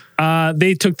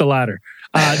 They took the latter.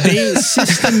 They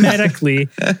systematically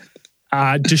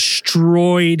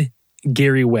destroyed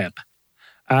Gary Webb.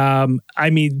 I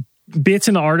mean, bits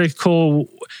in the article,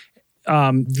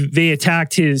 they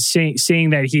attacked his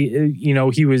saying that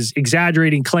he was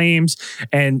exaggerating claims,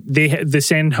 and the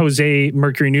San Jose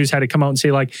Mercury News had to come out and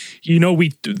say like, some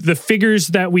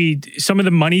of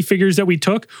the money figures that we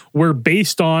took were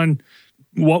based on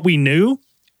what we knew,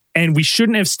 and we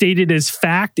shouldn't have stated as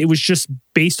fact. It was just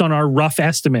based on our rough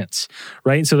estimates,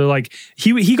 right? So they're like,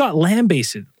 he got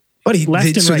lambasted. But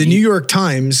the New York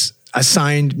Times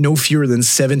assigned no fewer than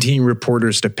 17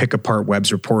 reporters to pick apart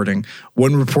Webb's reporting.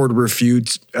 One reporter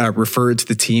referred to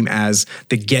the team as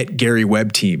the Get Gary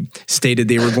Webb team, stated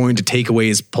they were going to take away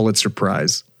his Pulitzer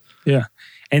Prize. Yeah.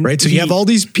 And right. So you have all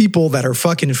these people that are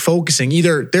fucking focusing.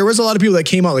 there was a lot of people that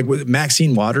came out, like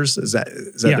Maxine Waters. Is that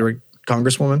the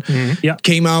Congresswoman? Mm-hmm. Yeah.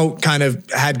 Came out, kind of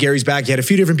had Gary's back. You had a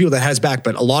few different people that had his back,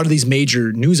 but a lot of these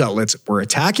major news outlets were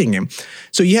attacking him.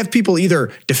 So you have people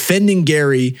either defending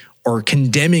Gary or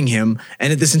condemning him,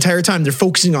 and at this entire time they're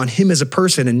focusing on him as a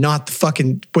person and not the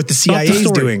fucking what the CIA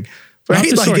is doing.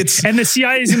 Right? Like and the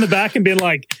CIA is in the back and being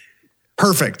like,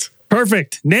 perfect,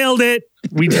 nailed it.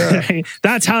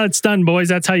 That's how it's done, boys.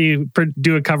 That's how you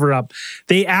do a cover up.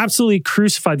 They absolutely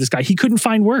crucified this guy. He couldn't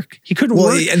find work. He couldn't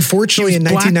work. Unfortunately, in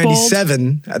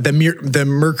 1997, the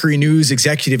Mercury News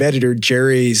executive editor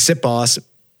Jerry Sitboss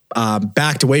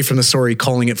backed away from the story,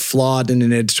 calling it flawed in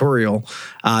an editorial.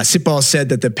 Sitboss said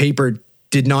that the paper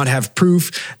did not have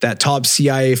proof that top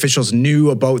CIA officials knew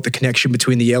about the connection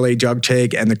between the LA drug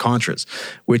tag and the Contras,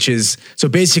 which is, so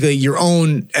basically your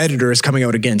own editor is coming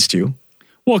out against you.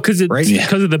 Well, because of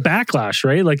the backlash,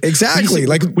 right? Like exactly.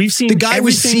 We've seen the guy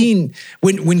was seen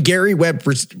when Gary Webb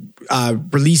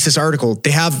released this article.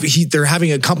 They're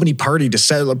having a company party to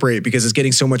celebrate because it's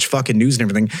getting so much fucking news and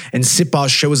everything. And Sitboss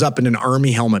shows up in an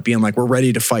army helmet, being like, "We're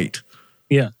ready to fight."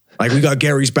 Yeah, like we got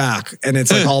Gary's back, and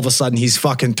it's like all of a sudden he's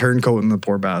fucking turncoating the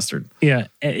poor bastard. Yeah,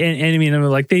 and I mean,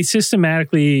 like they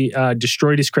systematically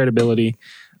destroyed his credibility,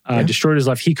 destroyed his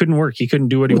life. He couldn't work. He couldn't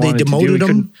do what he wanted to do. They demoted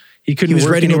him. He was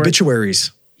writing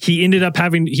obituaries. He ended up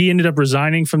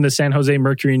resigning from the San Jose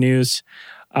Mercury News.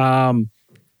 And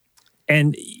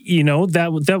you know,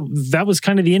 that was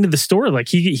kind of the end of the story. Like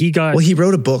he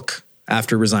wrote a book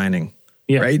after resigning.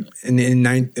 Yeah. Right.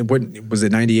 And what was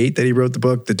it, 98 that he wrote the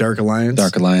book, The Dark Alliance?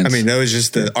 Dark Alliance. I mean, that was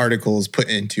just the articles put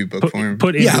into book form.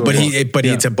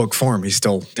 It's a book form. He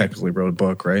still technically wrote a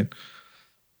book, right?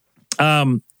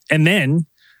 And then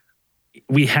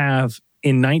we have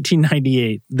in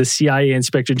 1998, the CIA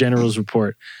Inspector General's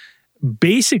report.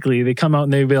 Basically, they come out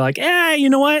and they be like, you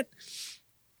know what?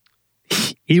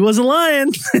 He wasn't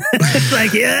lying.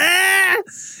 Like, yeah,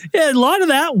 a lot of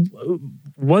that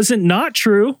wasn't not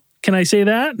true. Can I say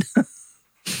that?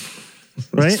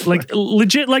 Right? Like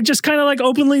legit, like just kind of like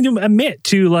openly admit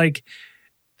to like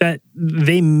that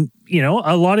they, you know,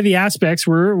 a lot of the aspects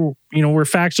were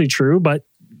factually true, but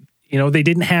you know, they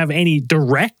didn't have any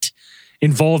direct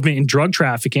involvement in drug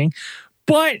trafficking.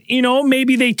 But, you know,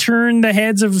 maybe they turned the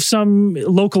heads of some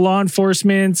local law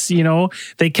enforcement, you know,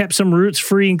 they kept some routes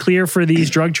free and clear for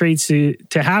these drug trades to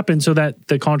happen so that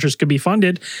the Contras could be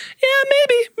funded. Yeah,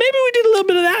 maybe we did a little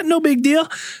bit of that. No big deal.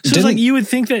 So it's like you would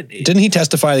think that... Didn't he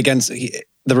testify against...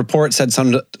 the report said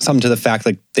some to the fact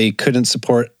like they couldn't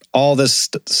support all this.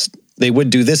 They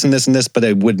would do this and this and this, but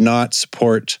they would not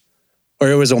support... Or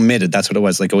it was omitted. That's what it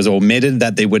was. Like it was omitted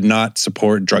that they would not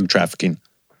support drug trafficking.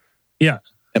 Yeah.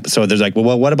 So there's like,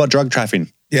 well, what about drug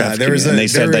trafficking? Yeah, there was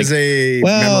a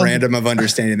memorandum of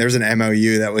understanding. There's an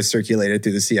MOU that was circulated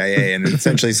through the CIA and it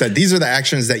essentially said, these are the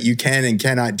actions that you can and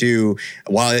cannot do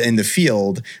while in the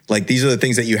field. Like these are the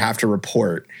things that you have to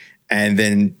report. And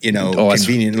then, you know,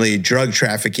 conveniently drug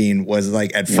trafficking was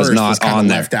like at first was kind of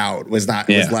left out, was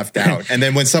left out. And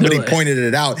then when somebody pointed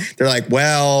it out, they're like,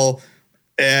 well...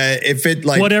 if it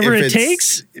like whatever it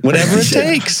takes, whatever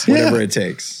it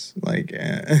takes, like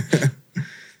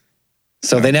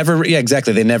so they never,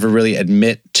 exactly. They never really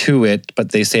admit to it,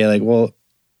 but they say like, well,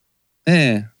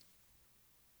 it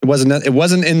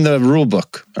wasn't in the rule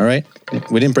book. All right,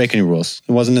 we didn't break any rules.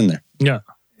 It wasn't in there. Yeah.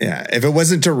 If it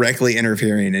wasn't directly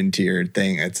interfering into your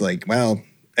thing, it's like, well,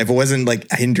 if it wasn't like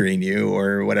hindering you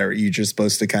or whatever, you're just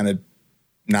supposed to kind of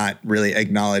not really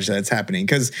acknowledge that it's happening.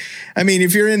 Because I mean,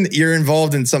 if you're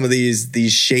involved in some of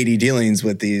these shady dealings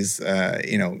with these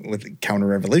with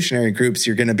counter-revolutionary groups,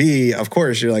 you're going to be, of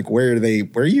course, you're like, where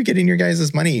are you getting your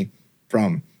guys' money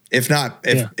from? If not,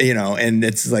 and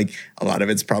it's like a lot of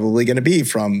it's probably going to be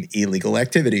from illegal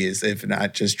activities, if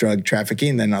not just drug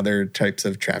trafficking, then other types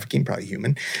of trafficking, probably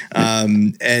human,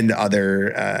 and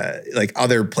other like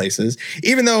other places.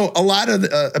 Even though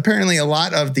apparently a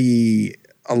lot of the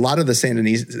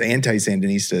Sandinistas,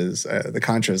 anti-Sandinistas, the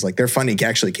Contras, like their funding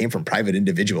actually came from private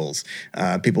individuals,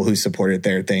 people who supported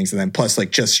their things. And then plus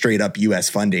like just straight up US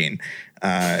funding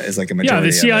is like a majority.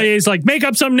 Yeah, the CIA is like, make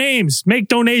up some names, make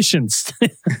donations.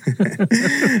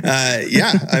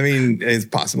 I mean, it's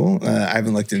possible. I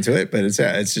haven't looked into it, but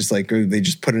it's just like they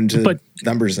just put into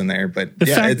numbers in there. But we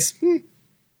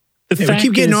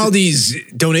keep getting all these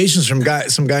donations from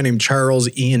some guy named Charles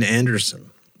Ian Anderson.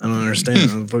 I don't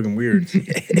understand. It's fucking weird.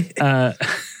 The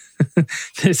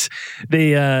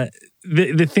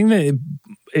thing that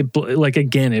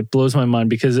it blows my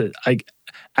mind because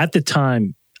at the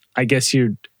time, I guess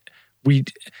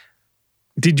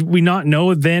did we not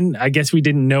know then? I guess we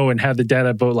didn't know and have the data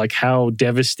about like how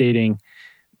devastating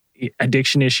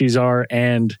addiction issues are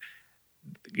and,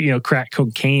 you know, crack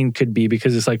cocaine could be,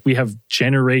 because it's like we have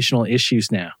generational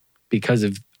issues now because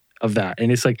of that.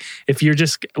 And it's like, if you're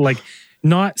just like,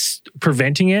 not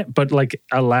preventing it, but like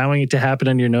allowing it to happen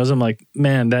under your nose, I'm like,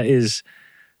 man, that is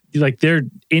like they're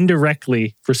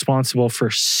indirectly responsible for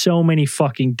so many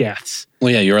fucking deaths.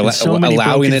 Well, yeah, you're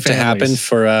allowing it to happen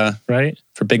for right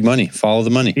for big money. Follow the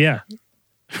money. Yeah,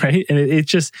 right. And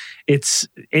it's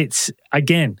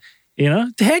again, you know,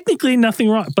 technically nothing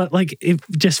wrong, but like it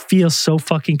just feels so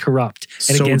fucking corrupt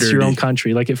and so against dirty. Your own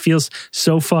country. Like it feels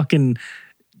so fucking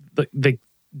like.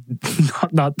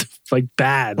 Not like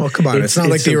bad. Well, come on. It's not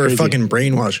like they were fucking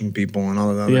brainwashing people and all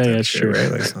of that. Yeah, it's true. Right?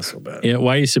 Like, it's not so bad. Yeah.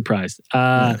 Why are you surprised?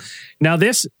 Now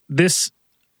this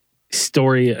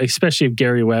story, especially of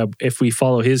Gary Webb, if we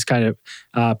follow his kind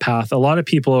of path, a lot of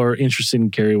people are interested in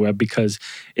Gary Webb because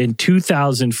in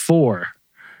 2004,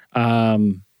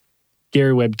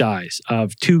 Gary Webb dies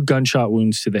of 2 gunshot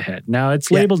wounds to the head. Now,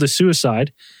 it's labeled as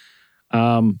suicide,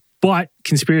 but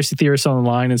conspiracy theorists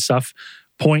online and stuff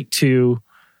point to,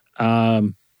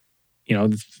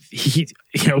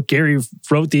 Gary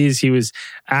wrote these. He was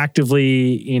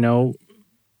actively,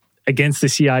 against the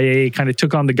CIA, kind of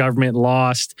took on the government,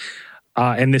 lost,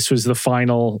 and this was the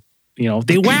final.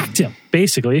 They whacked him,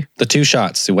 basically. The 2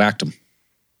 shots, they whacked him.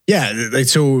 Yeah,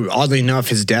 so oddly enough,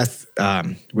 his death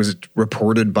was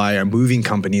reported by a moving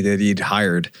company that he'd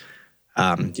hired.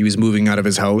 He was moving out of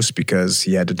his house because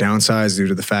he had to downsize due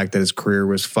to the fact that his career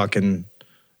was fucking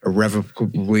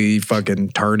irrevocably fucking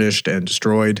tarnished and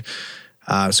destroyed.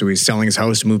 So he's selling his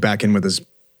house to move back in with his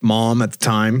mom at the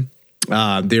time.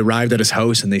 They arrived at his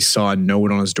house and they saw a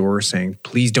note on his door saying,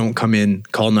 "Please don't come in,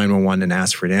 call 911 and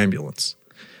ask for an ambulance."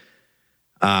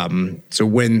 So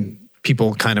when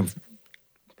people kind of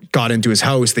got into his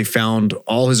house, they found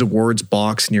all his awards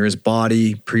box near his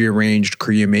body, prearranged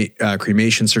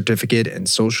cremation certificate and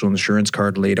social insurance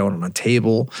card laid out on a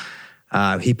table.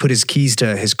 He put his keys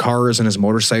to his cars and his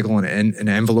motorcycle in an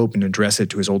envelope and addressed it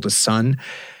to his oldest son.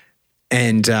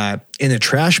 And in a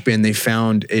trash bin, they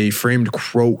found a framed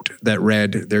quote that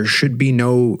read, "There should be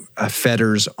no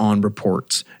fetters on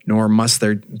reports, nor must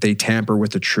they tamper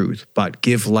with the truth, but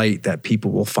give light that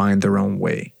people will find their own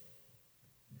way."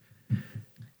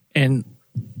 And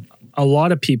a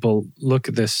lot of people look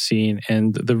at this scene,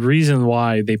 and the reason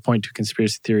why they point to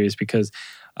conspiracy theory is because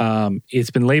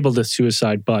it's been labeled as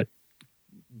suicide, but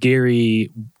Gary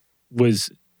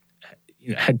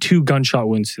had 2 gunshot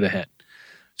wounds to the head.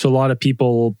 So a lot of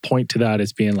people point to that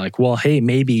as being like, well, hey,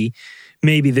 maybe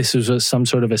this was some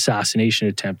sort of assassination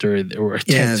attempt or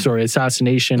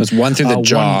assassination. There's one through the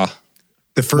jaw.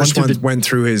 The first one went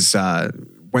through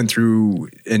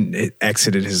and it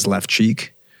exited his left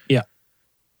cheek. Yeah.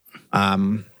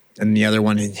 And the other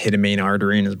one hit a main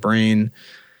artery in his brain.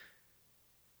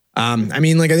 I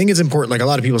think it's important. Like a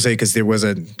lot of people say, because there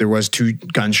was 2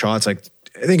 gunshots. Like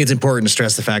I think it's important to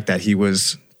stress the fact that he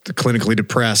was clinically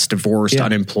depressed, divorced,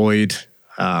 unemployed.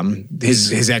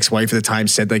 His ex-wife at the time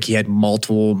said like he had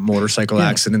multiple motorcycle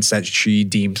accidents that she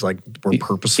deemed like were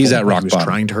purposeful. He's at rock bottom. He was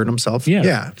trying to hurt himself.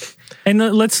 Yeah. And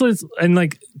let's to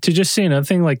just say another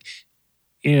thing, like,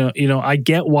 I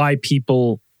get why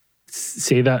people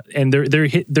say that, and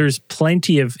there's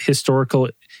plenty of historical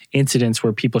incidents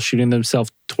where people shooting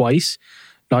themselves twice,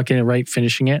 not getting it right,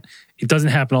 finishing it. It doesn't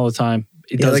happen all the time.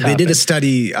 They did a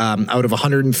study out of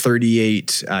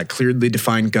 138 clearly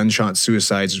defined gunshot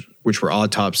suicides, which were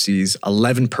autopsies.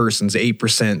 11 persons,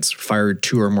 8% fired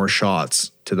 2 or more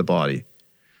shots to the body.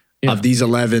 Yeah. Of these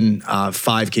 11,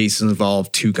 5 cases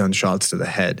involved 2 gunshots to the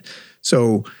head.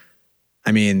 So,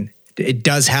 it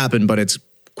does happen, but it's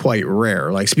quite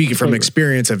rare. Like speaking from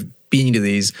experience of being to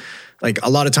these, like a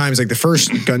lot of times, like the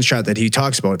first gunshot that he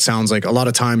talks about, it sounds like a lot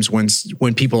of times when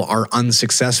people are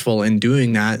unsuccessful in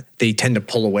doing that, they tend to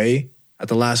pull away at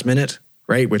the last minute,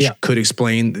 right? Which could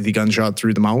explain the gunshot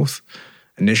through the mouth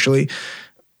initially.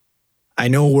 I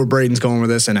know where Braden's going with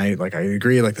this, and I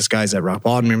agree, like this guy's at rock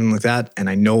bottom, everything like that. And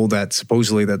I know that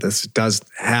supposedly that this does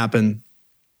happen.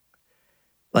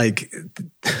 Like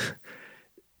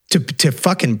to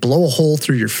fucking blow a hole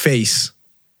through your face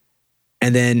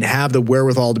and then have the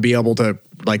wherewithal to be able to,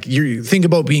 like, you think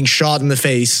about being shot in the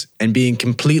face and being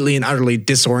completely and utterly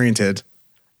disoriented,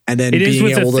 and then It is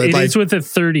with a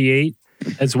 38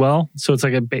 as well, so it's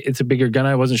like it's a bigger gun.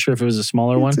 I wasn't sure if it was a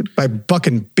smaller one.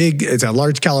 It's a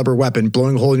large caliber weapon,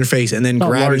 blowing a hole in your face, and then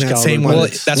grabbing that same one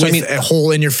with a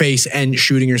hole in your face and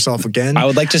shooting yourself again. I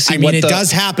would like to see. It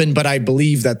does happen, but I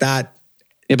believe that.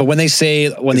 Yeah, but when they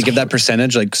give that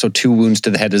percentage, like, so 2 wounds to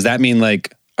the head, does that mean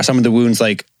like are some of the wounds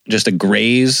like just a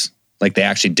graze? Like they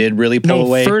actually did really pull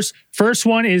away? First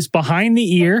one is behind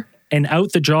the ear and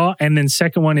out the jaw, and then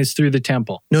second one is through the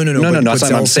temple. No.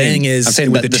 What I'm saying is, I'm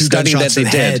saying with the 2 gunshots to the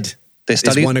head, they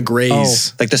study one a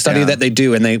graze. Like the study that they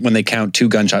do, and when they count 2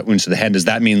 gunshot wounds to the head, does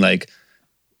that mean like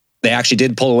they actually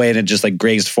did pull away and it just like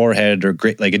grazed forehead, or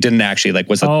like it didn't actually like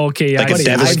was a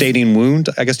devastating wound?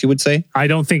 I guess you would say. I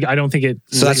don't think it.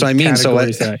 So that's what I mean. So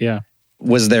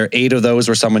was there 8 of those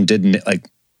where someone did like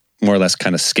more or less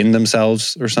kind of skin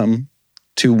themselves or something?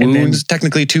 2 wounds,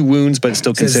 technically 2 wounds, but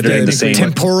still considered the same.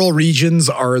 Temporal regions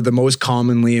are the most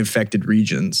commonly affected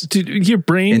regions. Dude, your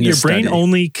brain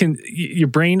only,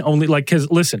 like,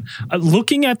 because listen,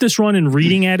 looking at this run and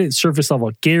reading at it surface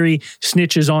level, Gary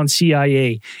snitches on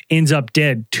CIA, ends up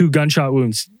dead, 2 gunshot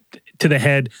wounds to the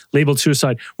head, labeled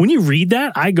suicide. When you read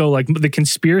that, I go like the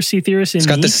conspiracy theorist in it's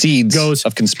got the seeds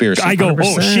of conspiracy. I go, 100%.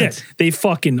 Oh shit, they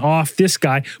fucking off this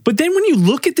guy. But then when you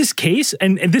look at this case,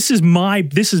 and this is my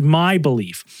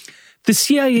belief, The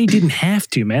CIA didn't have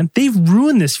to, man. They've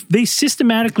ruined this. They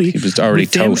systematically, he was already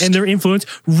toast, and their influence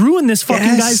ruined this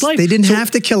fucking guy's life. They didn't have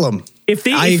to kill him.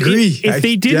 I agree. If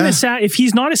they didn't if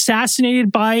he's not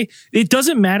assassinated by, it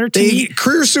doesn't matter to me.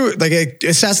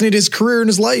 Assassinated his career and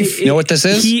his life. You know what this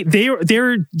is?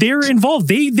 They're involved.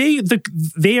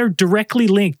 They are directly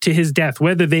linked to his death.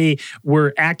 Whether they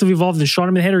were actively involved and shot him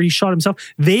in the head or he shot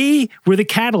himself, they were the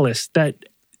catalyst that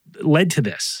led to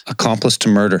this. Accomplice to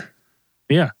murder.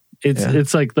 Yeah.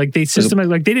 It's like they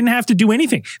systematically, like they didn't have to do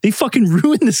anything. They fucking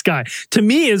ruined this guy. To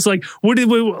me, it's like,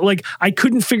 I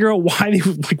couldn't figure out why they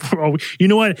like, oh, you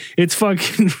know what? It's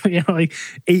fucking, like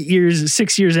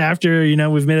 6 years after,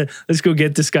 we've made it. Let's go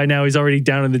get this guy now. He's already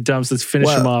down in the dumps. Let's finish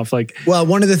him off. Well,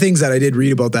 one of the things that I did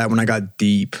read about that when I got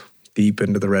deep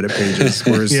into the Reddit pages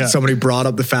was somebody brought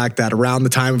up the fact that around the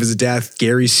time of his death,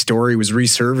 Gary's story was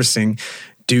resurfacing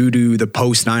due to the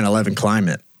post 9/11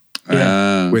 climate.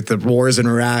 With the wars in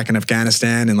Iraq and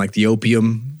Afghanistan and like the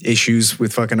opium issues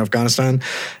with fucking Afghanistan.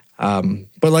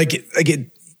 But you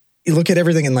look at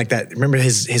everything and like that. Remember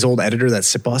his old editor, that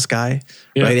Sipos guy,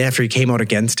 right after he came out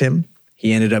against him,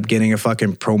 he ended up getting a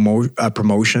fucking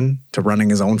promotion to running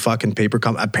his own fucking paper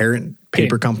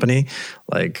company.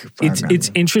 Like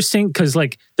it's interesting because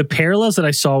like the parallels that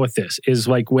I saw with this is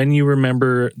like when you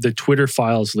remember the Twitter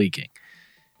files leaking,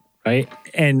 right?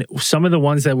 And some of the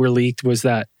ones that were leaked was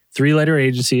that 3-letter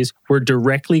agencies were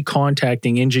directly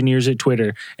contacting engineers at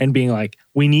Twitter and being like,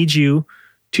 we need you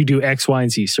to do X, Y, and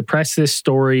Z. Suppress this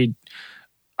story,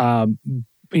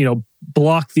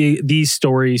 block these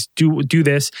stories, do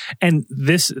this. And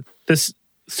this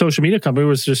social media company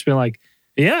was just been like,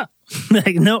 yeah,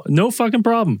 like no fucking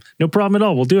problem. No problem at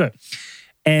all. We'll do it.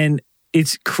 And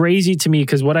it's crazy to me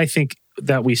because what I think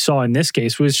that we saw in this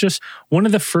case was just one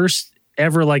of the first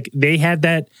ever, like they had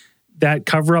that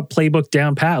cover up playbook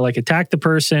down pat, like attack the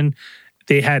person.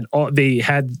 They had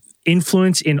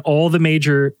influence in all the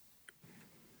major,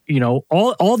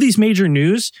 all these major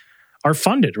news are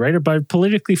funded, right? Or by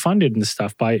politically funded and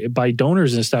stuff by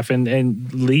donors and stuff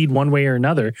and lead one way or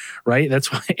another, right?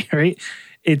 That's why, right?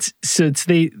 They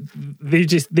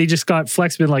just got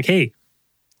Flex been like, hey,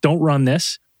 don't run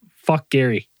this. Fuck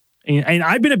Gary. And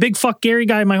I've been a big fuck Gary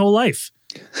guy my whole life.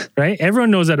 Right? Everyone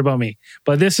knows that about me.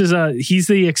 But this is he's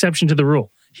the exception to the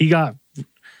rule. He got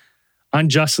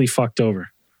unjustly fucked over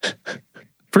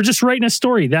for just writing a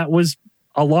story that was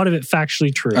a lot of it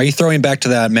factually true. Are you throwing back to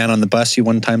that man on the bus you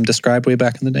one time described way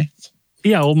back in the day?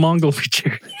 Yeah, old Mongol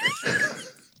Gary.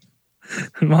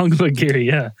 Mongol Gary,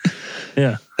 yeah.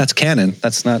 That's canon.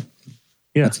 That's not.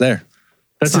 Yeah, that's there.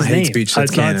 That's his name. Speech,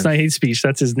 that's it's not hate speech.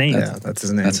 That's his name. Yeah, that's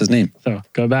his name. That's his name. So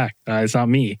go back. It's not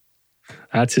me.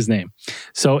 That's his name.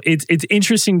 So it's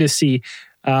interesting to see.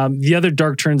 The other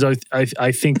dark turns,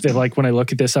 I think that like when I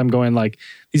look at this, I'm going like,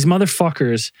 these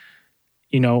motherfuckers,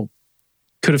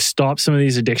 could have stopped some of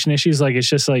these addiction issues. Like, it's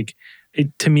just like,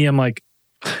 to me, I'm like,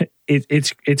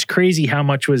 it's crazy how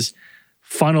much was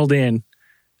funneled in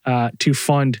to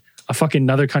fund a fucking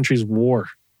another country's war,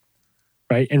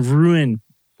 right? And ruin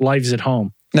lives at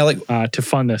home. Now, like to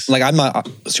fund this. Like, I'm not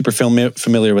super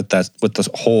familiar with that, with the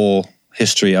whole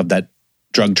history of that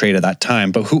drug trade at that time,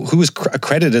 but who is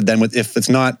accredited then with, if it's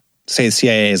not, say the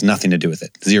CIA has nothing to do with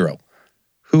it, zero.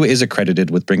 Who is accredited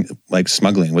with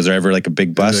smuggling? Was there ever like a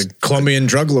big bust? The Colombian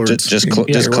drug lords. Just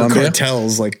Colombia?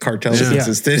 Cartels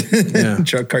existed.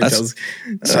 Drug cartels.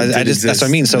 That's what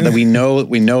I mean. So that we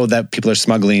know that people are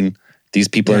smuggling. These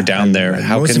people are down there.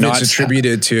 How most can of not it's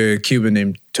attributed to a Cuban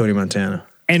named Tony Montana?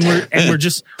 And we're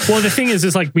just, well, the thing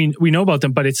is like we know about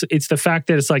them, but it's the fact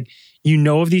that it's like,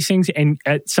 of these things, and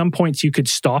at some points you could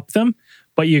stop them,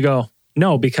 but you go,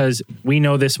 no, because we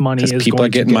know this money is people going are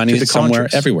getting to get money to the somewhere,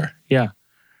 Contras. Everywhere. Yeah.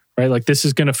 Right. Like, this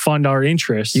is going to fund our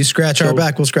interests. You scratch our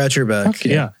back, we'll scratch your back.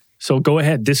 Okay. Yeah. So go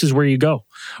ahead. This is where you go.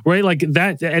 Right. Like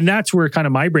that. And that's where kind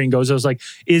of my brain goes. I was like,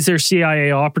 is there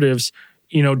CIA operatives,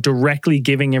 directly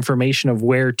giving information of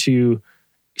where to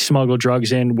smuggle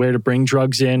drugs in, where to bring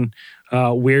drugs in,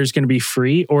 where's going to be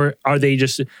free? Or are they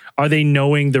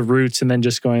knowing the routes and then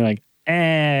just going like,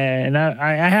 and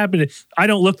I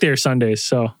don't look there Sundays.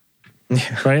 So,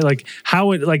 right. Like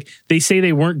they say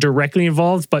they weren't directly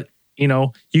involved, but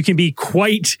you can be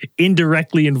quite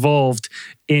indirectly involved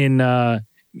in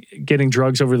getting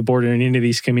drugs over the border and into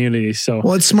these communities. So,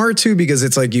 well, it's smart too, because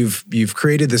it's like you've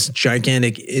created this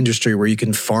gigantic industry where you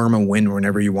can farm a win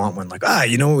whenever you want one. Like,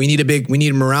 we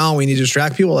need morale, we need to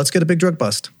distract people. Let's get a big drug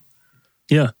bust.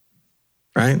 Yeah.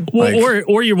 Right. Well,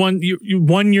 or you're one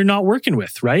you're not working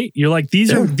with, right? You're like,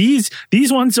 these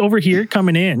ones over here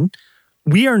coming in,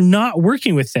 we are not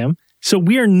working with them. So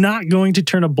we are not going to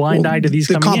turn a blind eye to these.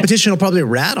 The competition will probably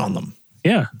rat on them.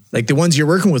 Yeah. Like the ones you're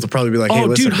working with will probably be like, hey,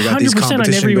 listen, dude, we got these 100%. I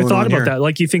never even thought about that.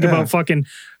 Like you think about fucking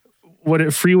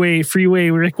Freeway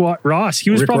Rick Ross. He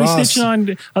was probably snitching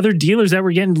on other dealers that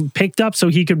were getting picked up so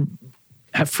he could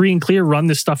have free and clear run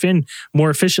this stuff in more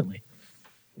efficiently.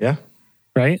 Yeah.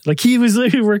 Right? Like he was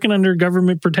literally working under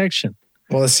government protection.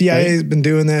 Well, the CIA has been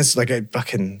doing this. Like a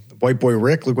fucking White Boy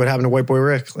Rick. Look what happened to White Boy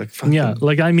Rick. Like fucking. Yeah.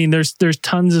 Like, I mean, there's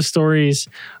tons of stories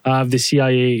of the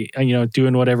CIA,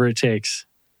 doing whatever it takes.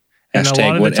 And a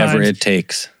lot of whatever times, it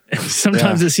takes.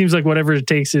 Sometimes it seems like whatever it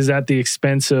takes is at the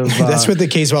expense of... That's what the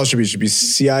case file should be. It should be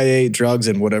CIA, drugs,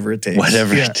 and whatever it takes.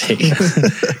 Whatever it takes.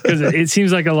 Because it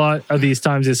seems like a lot of these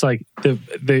times it's like the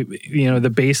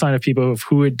baseline of people of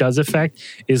who it does affect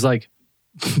is like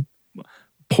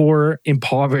poor,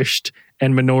 impoverished,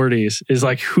 and minorities is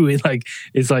like who it like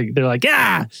is like they're like,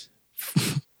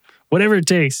 whatever it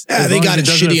takes. Yeah, they got it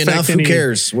shitty enough. Who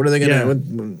cares? What are they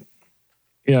gonna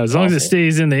Yeah, as long as it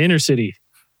stays in the inner city.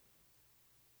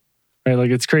 Right,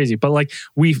 like it's crazy. But like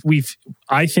we've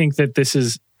I think that this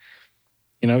is,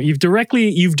 you've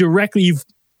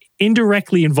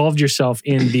indirectly involved yourself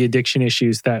in the addiction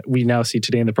issues that we now see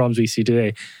today and the problems we see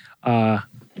today.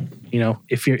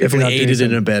 If you're not aided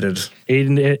and abetted.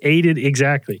 Aided,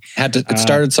 exactly. It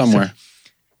started somewhere.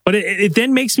 But it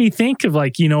then makes me think of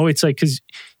like, it's like, because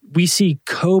we see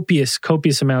copious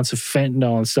amounts of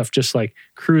fentanyl and stuff just like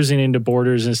cruising into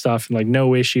borders and stuff and like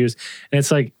no issues. And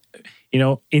it's like,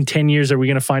 in 10 years, are we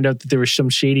going to find out that there was some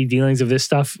shady dealings of this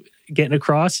stuff getting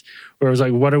across? Or it was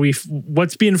like,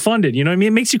 what's being funded? You know what I mean?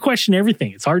 It makes you question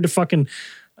everything. It's hard to fucking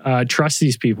trust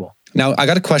these people. Now, I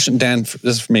got a question, Dan. This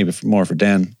is maybe more for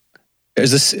Dan.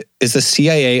 Is the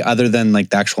CIA, other than like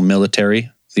the actual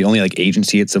military, the only like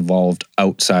agency it's evolved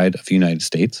outside of the United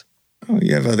States? Oh,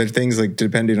 you have other things like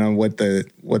depending on what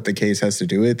the case has to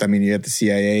do with. I mean, you have the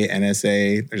CIA,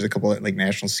 NSA. There's a couple of like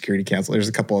National Security Council. There's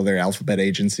a couple other alphabet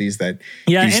agencies that.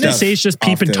 Yeah, NSA is just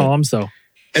peeping toms though.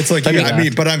 It's like,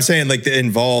 but I'm saying like the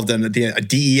involved and the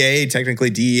DEA, technically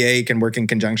DEA can work in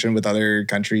conjunction with other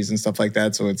countries and stuff like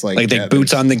that. So it's like they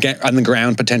boots on the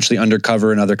ground, potentially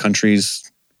undercover in other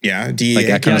countries. Yeah, DEA, like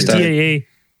that kind of stuff.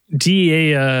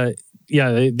 DEA.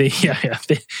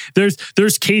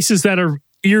 There's cases that are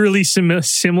eerily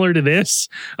similar to this.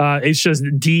 It's just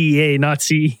DEA, not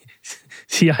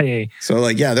CIA. So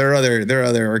like, yeah, there are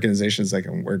other organizations that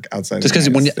can work outside. Just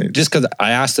because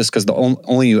I asked this because the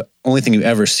only thing you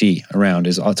ever see around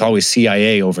is it's always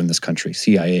CIA over in this country.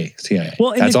 CIA.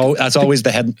 Well, that's always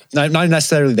the head, not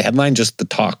necessarily the headline, just the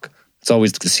talk. It's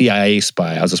always the CIA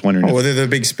spy. I was just wondering. Well, they're the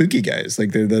big spooky guys.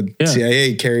 Like the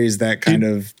CIA carries that kind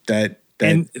of that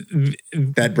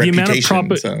reputation.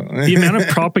 The amount of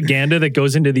propaganda that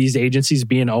goes into these agencies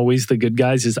being always the good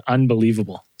guys is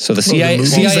unbelievable. So the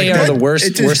CIA are the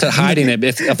worst at hiding it.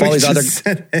 If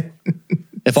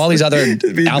all these other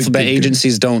alphabet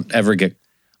agencies don't ever get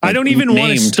I don't even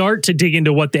want to start to dig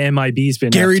into what the MIB's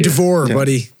been. Gary DeVore,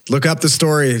 buddy. Look up the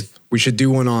story. We should do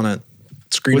one on it.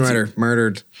 Screenwriter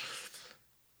murdered.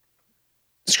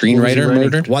 Screenwriter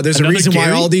murdered? Well, there's another a reason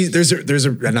Gary? Why all these. There's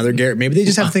another Gary. Maybe they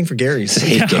just have a thing for Garys.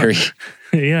 Gary.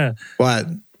 Yeah. What?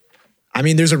 I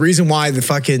mean, there's a reason why the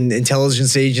fucking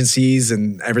intelligence agencies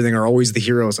and everything are always the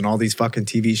heroes in all these fucking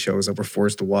TV shows that we're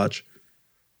forced to watch.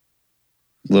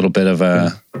 A little bit of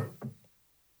a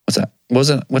what's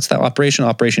that operation?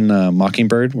 Operation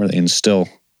Mockingbird, where they instill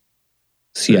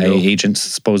CIA agents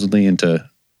supposedly into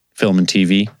film and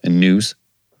TV and news.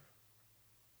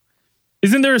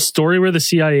 Isn't there a story where the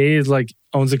CIA is like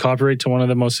owns the copyright to one of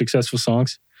the most successful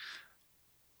songs?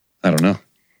 I don't know.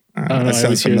 That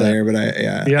sounds familiar, but I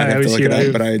have to look it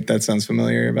up. But that sounds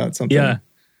familiar about something. Yeah.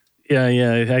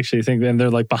 I actually think, and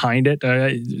they're like behind it.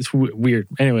 It's weird.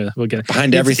 Anyway, we'll get it.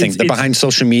 Behind everything. They're behind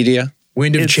social media.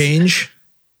 Wind of change.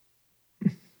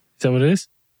 Is that what it is?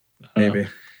 Maybe.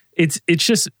 It's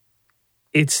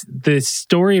the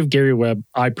story of Gary Webb.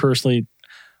 I personally,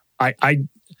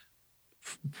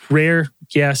 rare,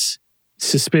 yes.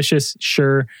 Suspicious,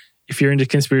 sure. If you're into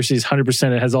conspiracies,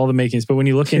 100%, it has all the makings. But when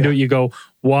you look into it, you go,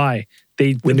 why?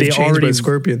 They already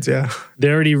scorpions. Yeah, they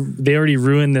already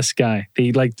ruined this guy.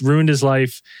 They like ruined his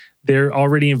life. They're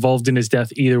already involved in his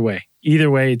death. Either way,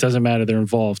 it doesn't matter. They're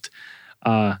involved.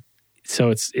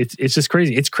 So it's just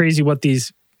crazy. It's crazy what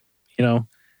these, and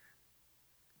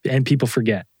people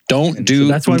forget.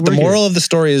 That's why the moral of the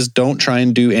story is don't try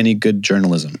and do any good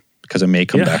journalism because it may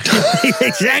come back to you.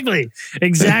 Exactly.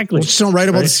 Well, just don't write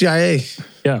about the CIA.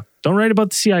 Yeah. Don't write about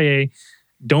the CIA.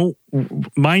 Don't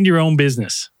mind your own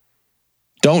business.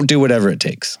 Don't do whatever it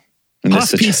takes.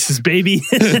 Puff pieces, baby.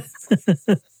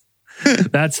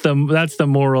 That's the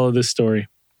moral of this story.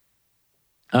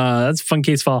 That's a fun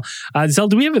case file. Zell,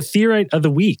 do we have a theorite of the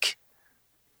week?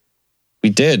 We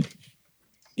did.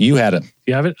 You had it.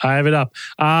 You have it? I have it up.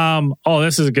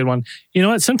 This is a good one. You know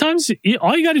what? Sometimes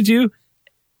all you got to do,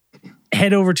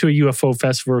 head over to a UFO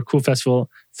festival or a cool festival,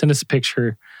 send us a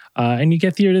picture, and you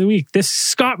get Theory of the Week. This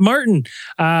Scott Martin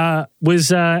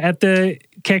was at the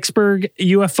Kecksburg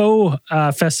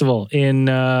UFO Festival in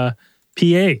PA.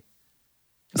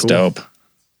 It's dope.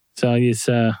 So it's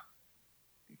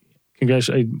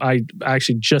congratulations. I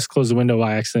actually just closed the window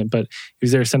by accident, but he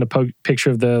was there to send a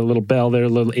picture of the little bell there, a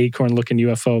little acorn-looking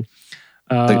UFO.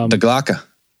 The Glocka.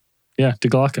 Yeah, the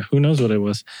Glocka. Who knows what it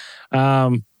was?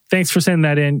 Thanks for sending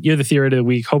that in. You're the Theory of the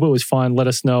Week. Hope it was fun. Let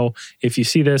us know if you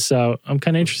see this. I'm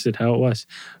kind of interested how it was.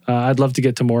 I'd love to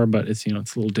get to more, but it's a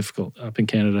little difficult up in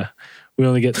Canada. We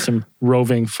only get some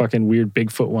roving fucking weird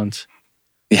Bigfoot ones.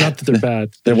 Yeah. Not that they're bad.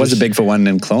 There was a Bigfoot one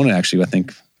in Kelowna, actually. I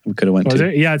think we could have went to.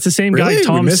 There? Yeah, it's the same Really? guy,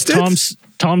 Tom We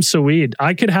Saweed.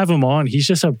 I could have him on. He's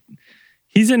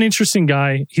an interesting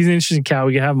guy. He's an interesting cat.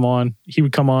 We could have him on. He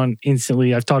would come on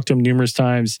instantly. I've talked to him numerous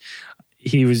times.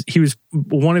 He was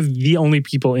one of the only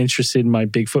people interested in my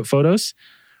Bigfoot photos.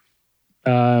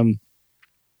 I mean,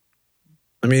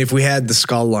 if we had the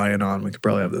skull lion on, we could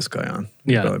probably have this guy on.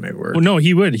 Yeah. Probably make it work. Well, no,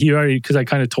 he would. He already, because I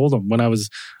kind of told him when I was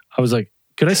like,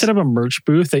 could I set up a merch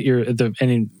booth at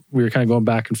and we were kind of going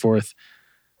back and forth.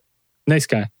 Nice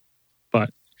guy.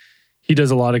 But he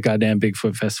does a lot of goddamn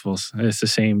Bigfoot festivals. It's the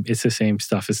same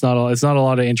stuff. It's not a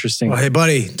lot of interesting. Well, hey,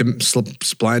 buddy,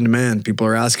 supply and demand. People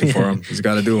are asking for him. He's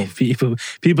got to do them.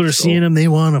 People are seeing him. They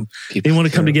want him. They want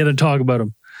to come together and talk about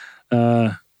him.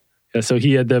 So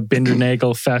he had the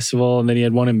Bindernagel Festival, and then he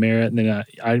had one in Merritt, and then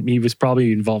he was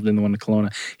probably involved in the one in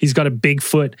Kelowna. He's got a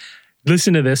Bigfoot.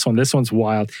 Listen to this one. This one's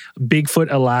wild.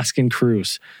 Bigfoot Alaskan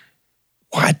cruise.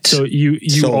 What? So you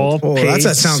all pay.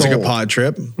 That sounds like a pod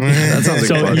trip. That sounds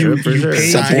like a pod trip for sure.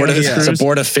 It's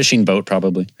aboard a fishing boat,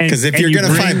 probably. Because if you're going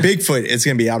to find Bigfoot, it's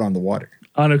going to be out on the water.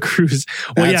 On a cruise.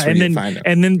 Well, That's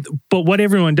but what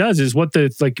everyone does is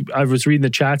I was reading the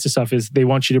chats and stuff is they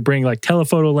want you to bring like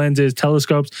telephoto lenses,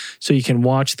 telescopes, so you can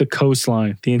watch the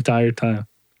coastline the entire time.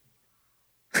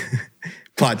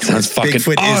 Plot twist.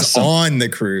 Bigfoot is on the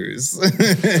cruise.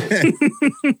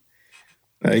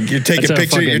 Like you're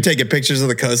taking pictures of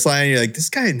the coastline, and you're like, this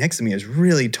guy next to me is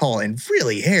really tall and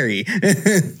really hairy.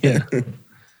 Yeah.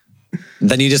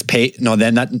 Then you just pay. No,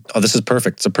 this is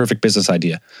perfect. It's a perfect business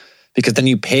idea. Because then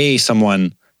you pay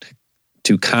someone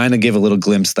to kind of give a little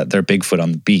glimpse that they're Bigfoot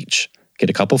on the beach. Get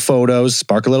a couple photos,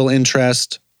 spark a little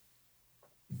interest.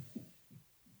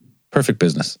 Perfect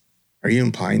business. Are you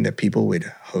implying that people would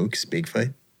hoax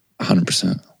Bigfoot?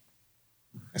 100%.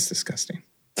 That's disgusting.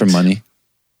 For money.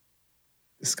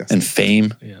 Disgusting. And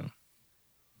fame. Yeah.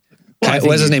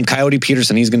 What's his name? Coyote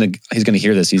Peterson. He's gonna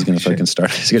hear this. He's gonna fucking start.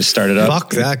 He's gonna start it up.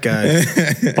 Fuck that guy.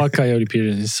 Fuck Coyote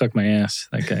Peterson. He suck my ass.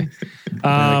 That guy.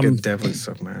 I could definitely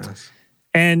suck my ass.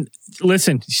 And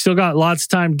listen, you still got lots of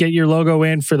time to get your logo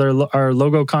in for our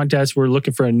logo contest. We're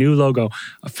looking for a new logo.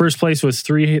 First place was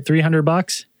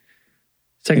 $300.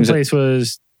 Second place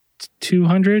was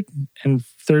 $200, and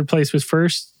third place was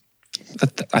first.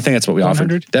 I think that's what we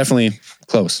 100? offered. Definitely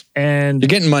close. And you're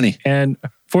getting money. And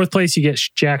fourth place, you get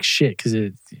jack shit because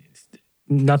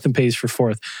nothing pays for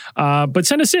fourth. But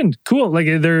send us in. Cool. Like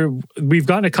we've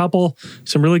gotten a couple,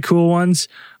 some really cool ones.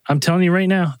 I'm telling you right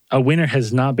now, a winner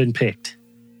has not been picked.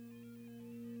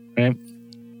 Right?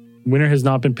 Winner has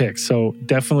not been picked. So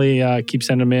definitely keep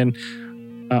sending them in.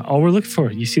 All we're looking for,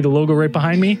 you see the logo right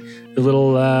behind me, the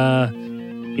little, our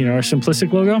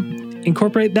simplistic logo.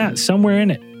 Incorporate that somewhere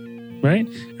in it. Right?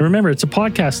 And remember, it's a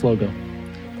podcast logo.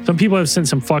 Some people have sent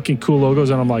some fucking cool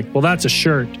logos, and I'm like, well, that's a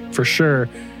shirt for sure.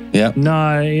 Yeah.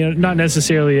 Not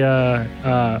necessarily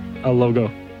a logo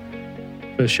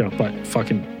for the show, but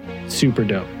fucking super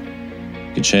dope.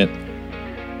 Good shit.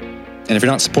 And if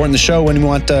you're not supporting the show and you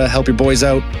want to help your boys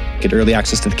out, get early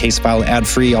access to the case file,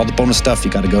 ad-free, all the bonus stuff, you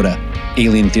got to go to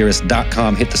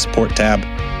alientheorist.com, hit the support tab,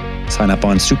 sign up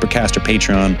on Supercast or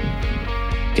Patreon,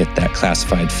 get that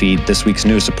classified feed. This week's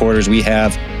new supporters, we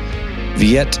have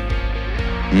Viet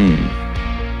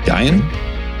Diane?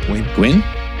 Gwyn?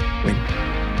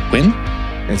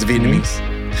 It's Vietnamese.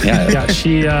 Yeah.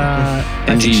 She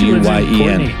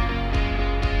Nguyen.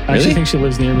 I actually think she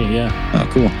lives near me, yeah. Oh,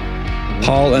 cool.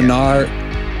 Paul Anar.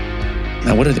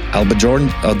 Now, what are they? Alba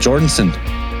Jordanson.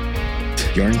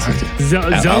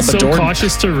 Zell's so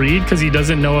cautious to read because he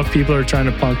doesn't know if people are trying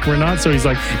to punk him or not. So he's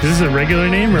like, "Is this a regular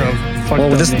name or a fucked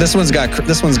up name?" This one's got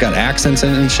accents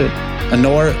and shit.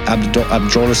 Anor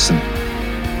Abjorson.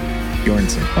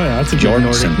 Bjornsson. Oh yeah, that's a good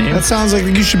Nordic name. That sounds like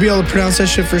you should be able to pronounce that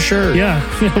shit for sure. Yeah.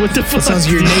 What the fuck? That sounds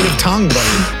like your native tongue, buddy.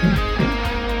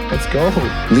 Let's go.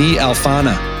 Lee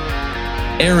Alfana.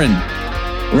 Aaron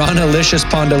Ronalicious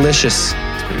Pondalicious.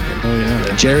 Oh,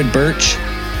 yeah. Jared Birch.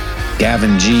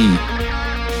 Gavin G.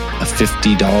 A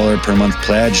 $50 per month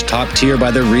pledge. Top tier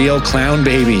by the real Clown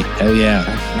Baby. Hell yeah.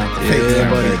 Not the fake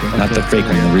clown baby. Not the fake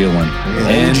one, the real one.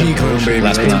 And OG Clown Baby.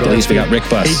 last but not least, we got Rick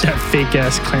Bus. Hate that fake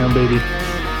ass clown baby.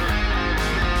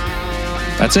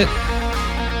 That's it.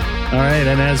 All right,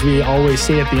 and as we always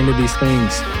say at the end of these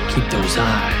things, keep those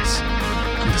eyes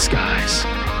on the skies.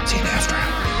 See you in after hours.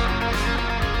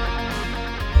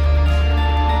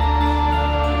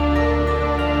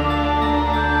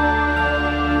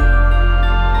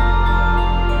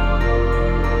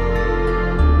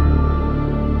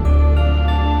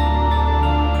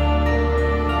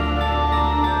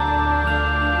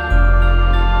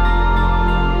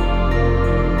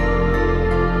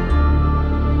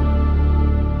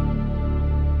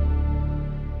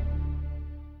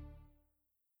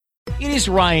 It is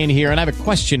Ryan here, and I have a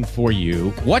question for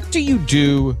you. What do you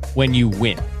do when you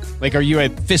win? Like, are you a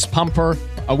fist pumper,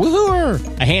 a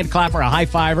woohooer, a hand clapper, a high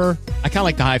fiver? I kind of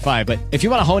like the high five, but if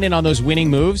you want to hone in on those winning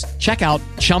moves, check out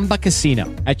Chumba Casino.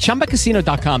 At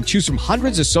ChumbaCasino.com, choose from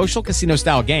hundreds of social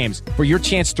casino-style games for your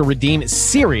chance to redeem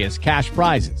serious cash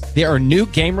prizes. There are new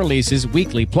game releases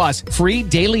weekly, plus free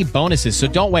daily bonuses. So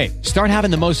don't wait. Start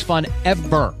having the most fun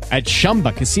ever at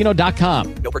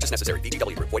ChumbaCasino.com. No purchase necessary.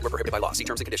 VGW. Void where prohibited by law. See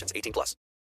terms and conditions. 18+.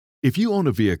 If you own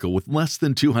a vehicle with less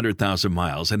than 200,000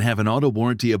 miles and have an auto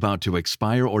warranty about to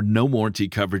expire or no warranty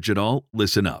coverage at all,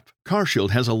 listen up. CarShield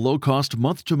has a low-cost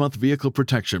month-to-month vehicle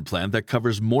protection plan that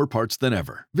covers more parts than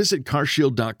ever. Visit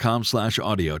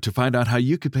carshield.com/audio to find out how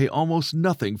you could pay almost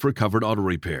nothing for covered auto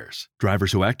repairs.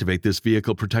 Drivers who activate this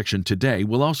vehicle protection today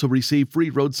will also receive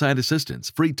free roadside assistance,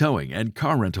 free towing, and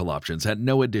car rental options at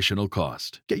no additional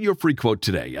cost. Get your free quote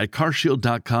today at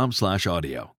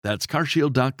carshield.com/audio. That's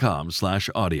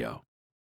carshield.com/audio.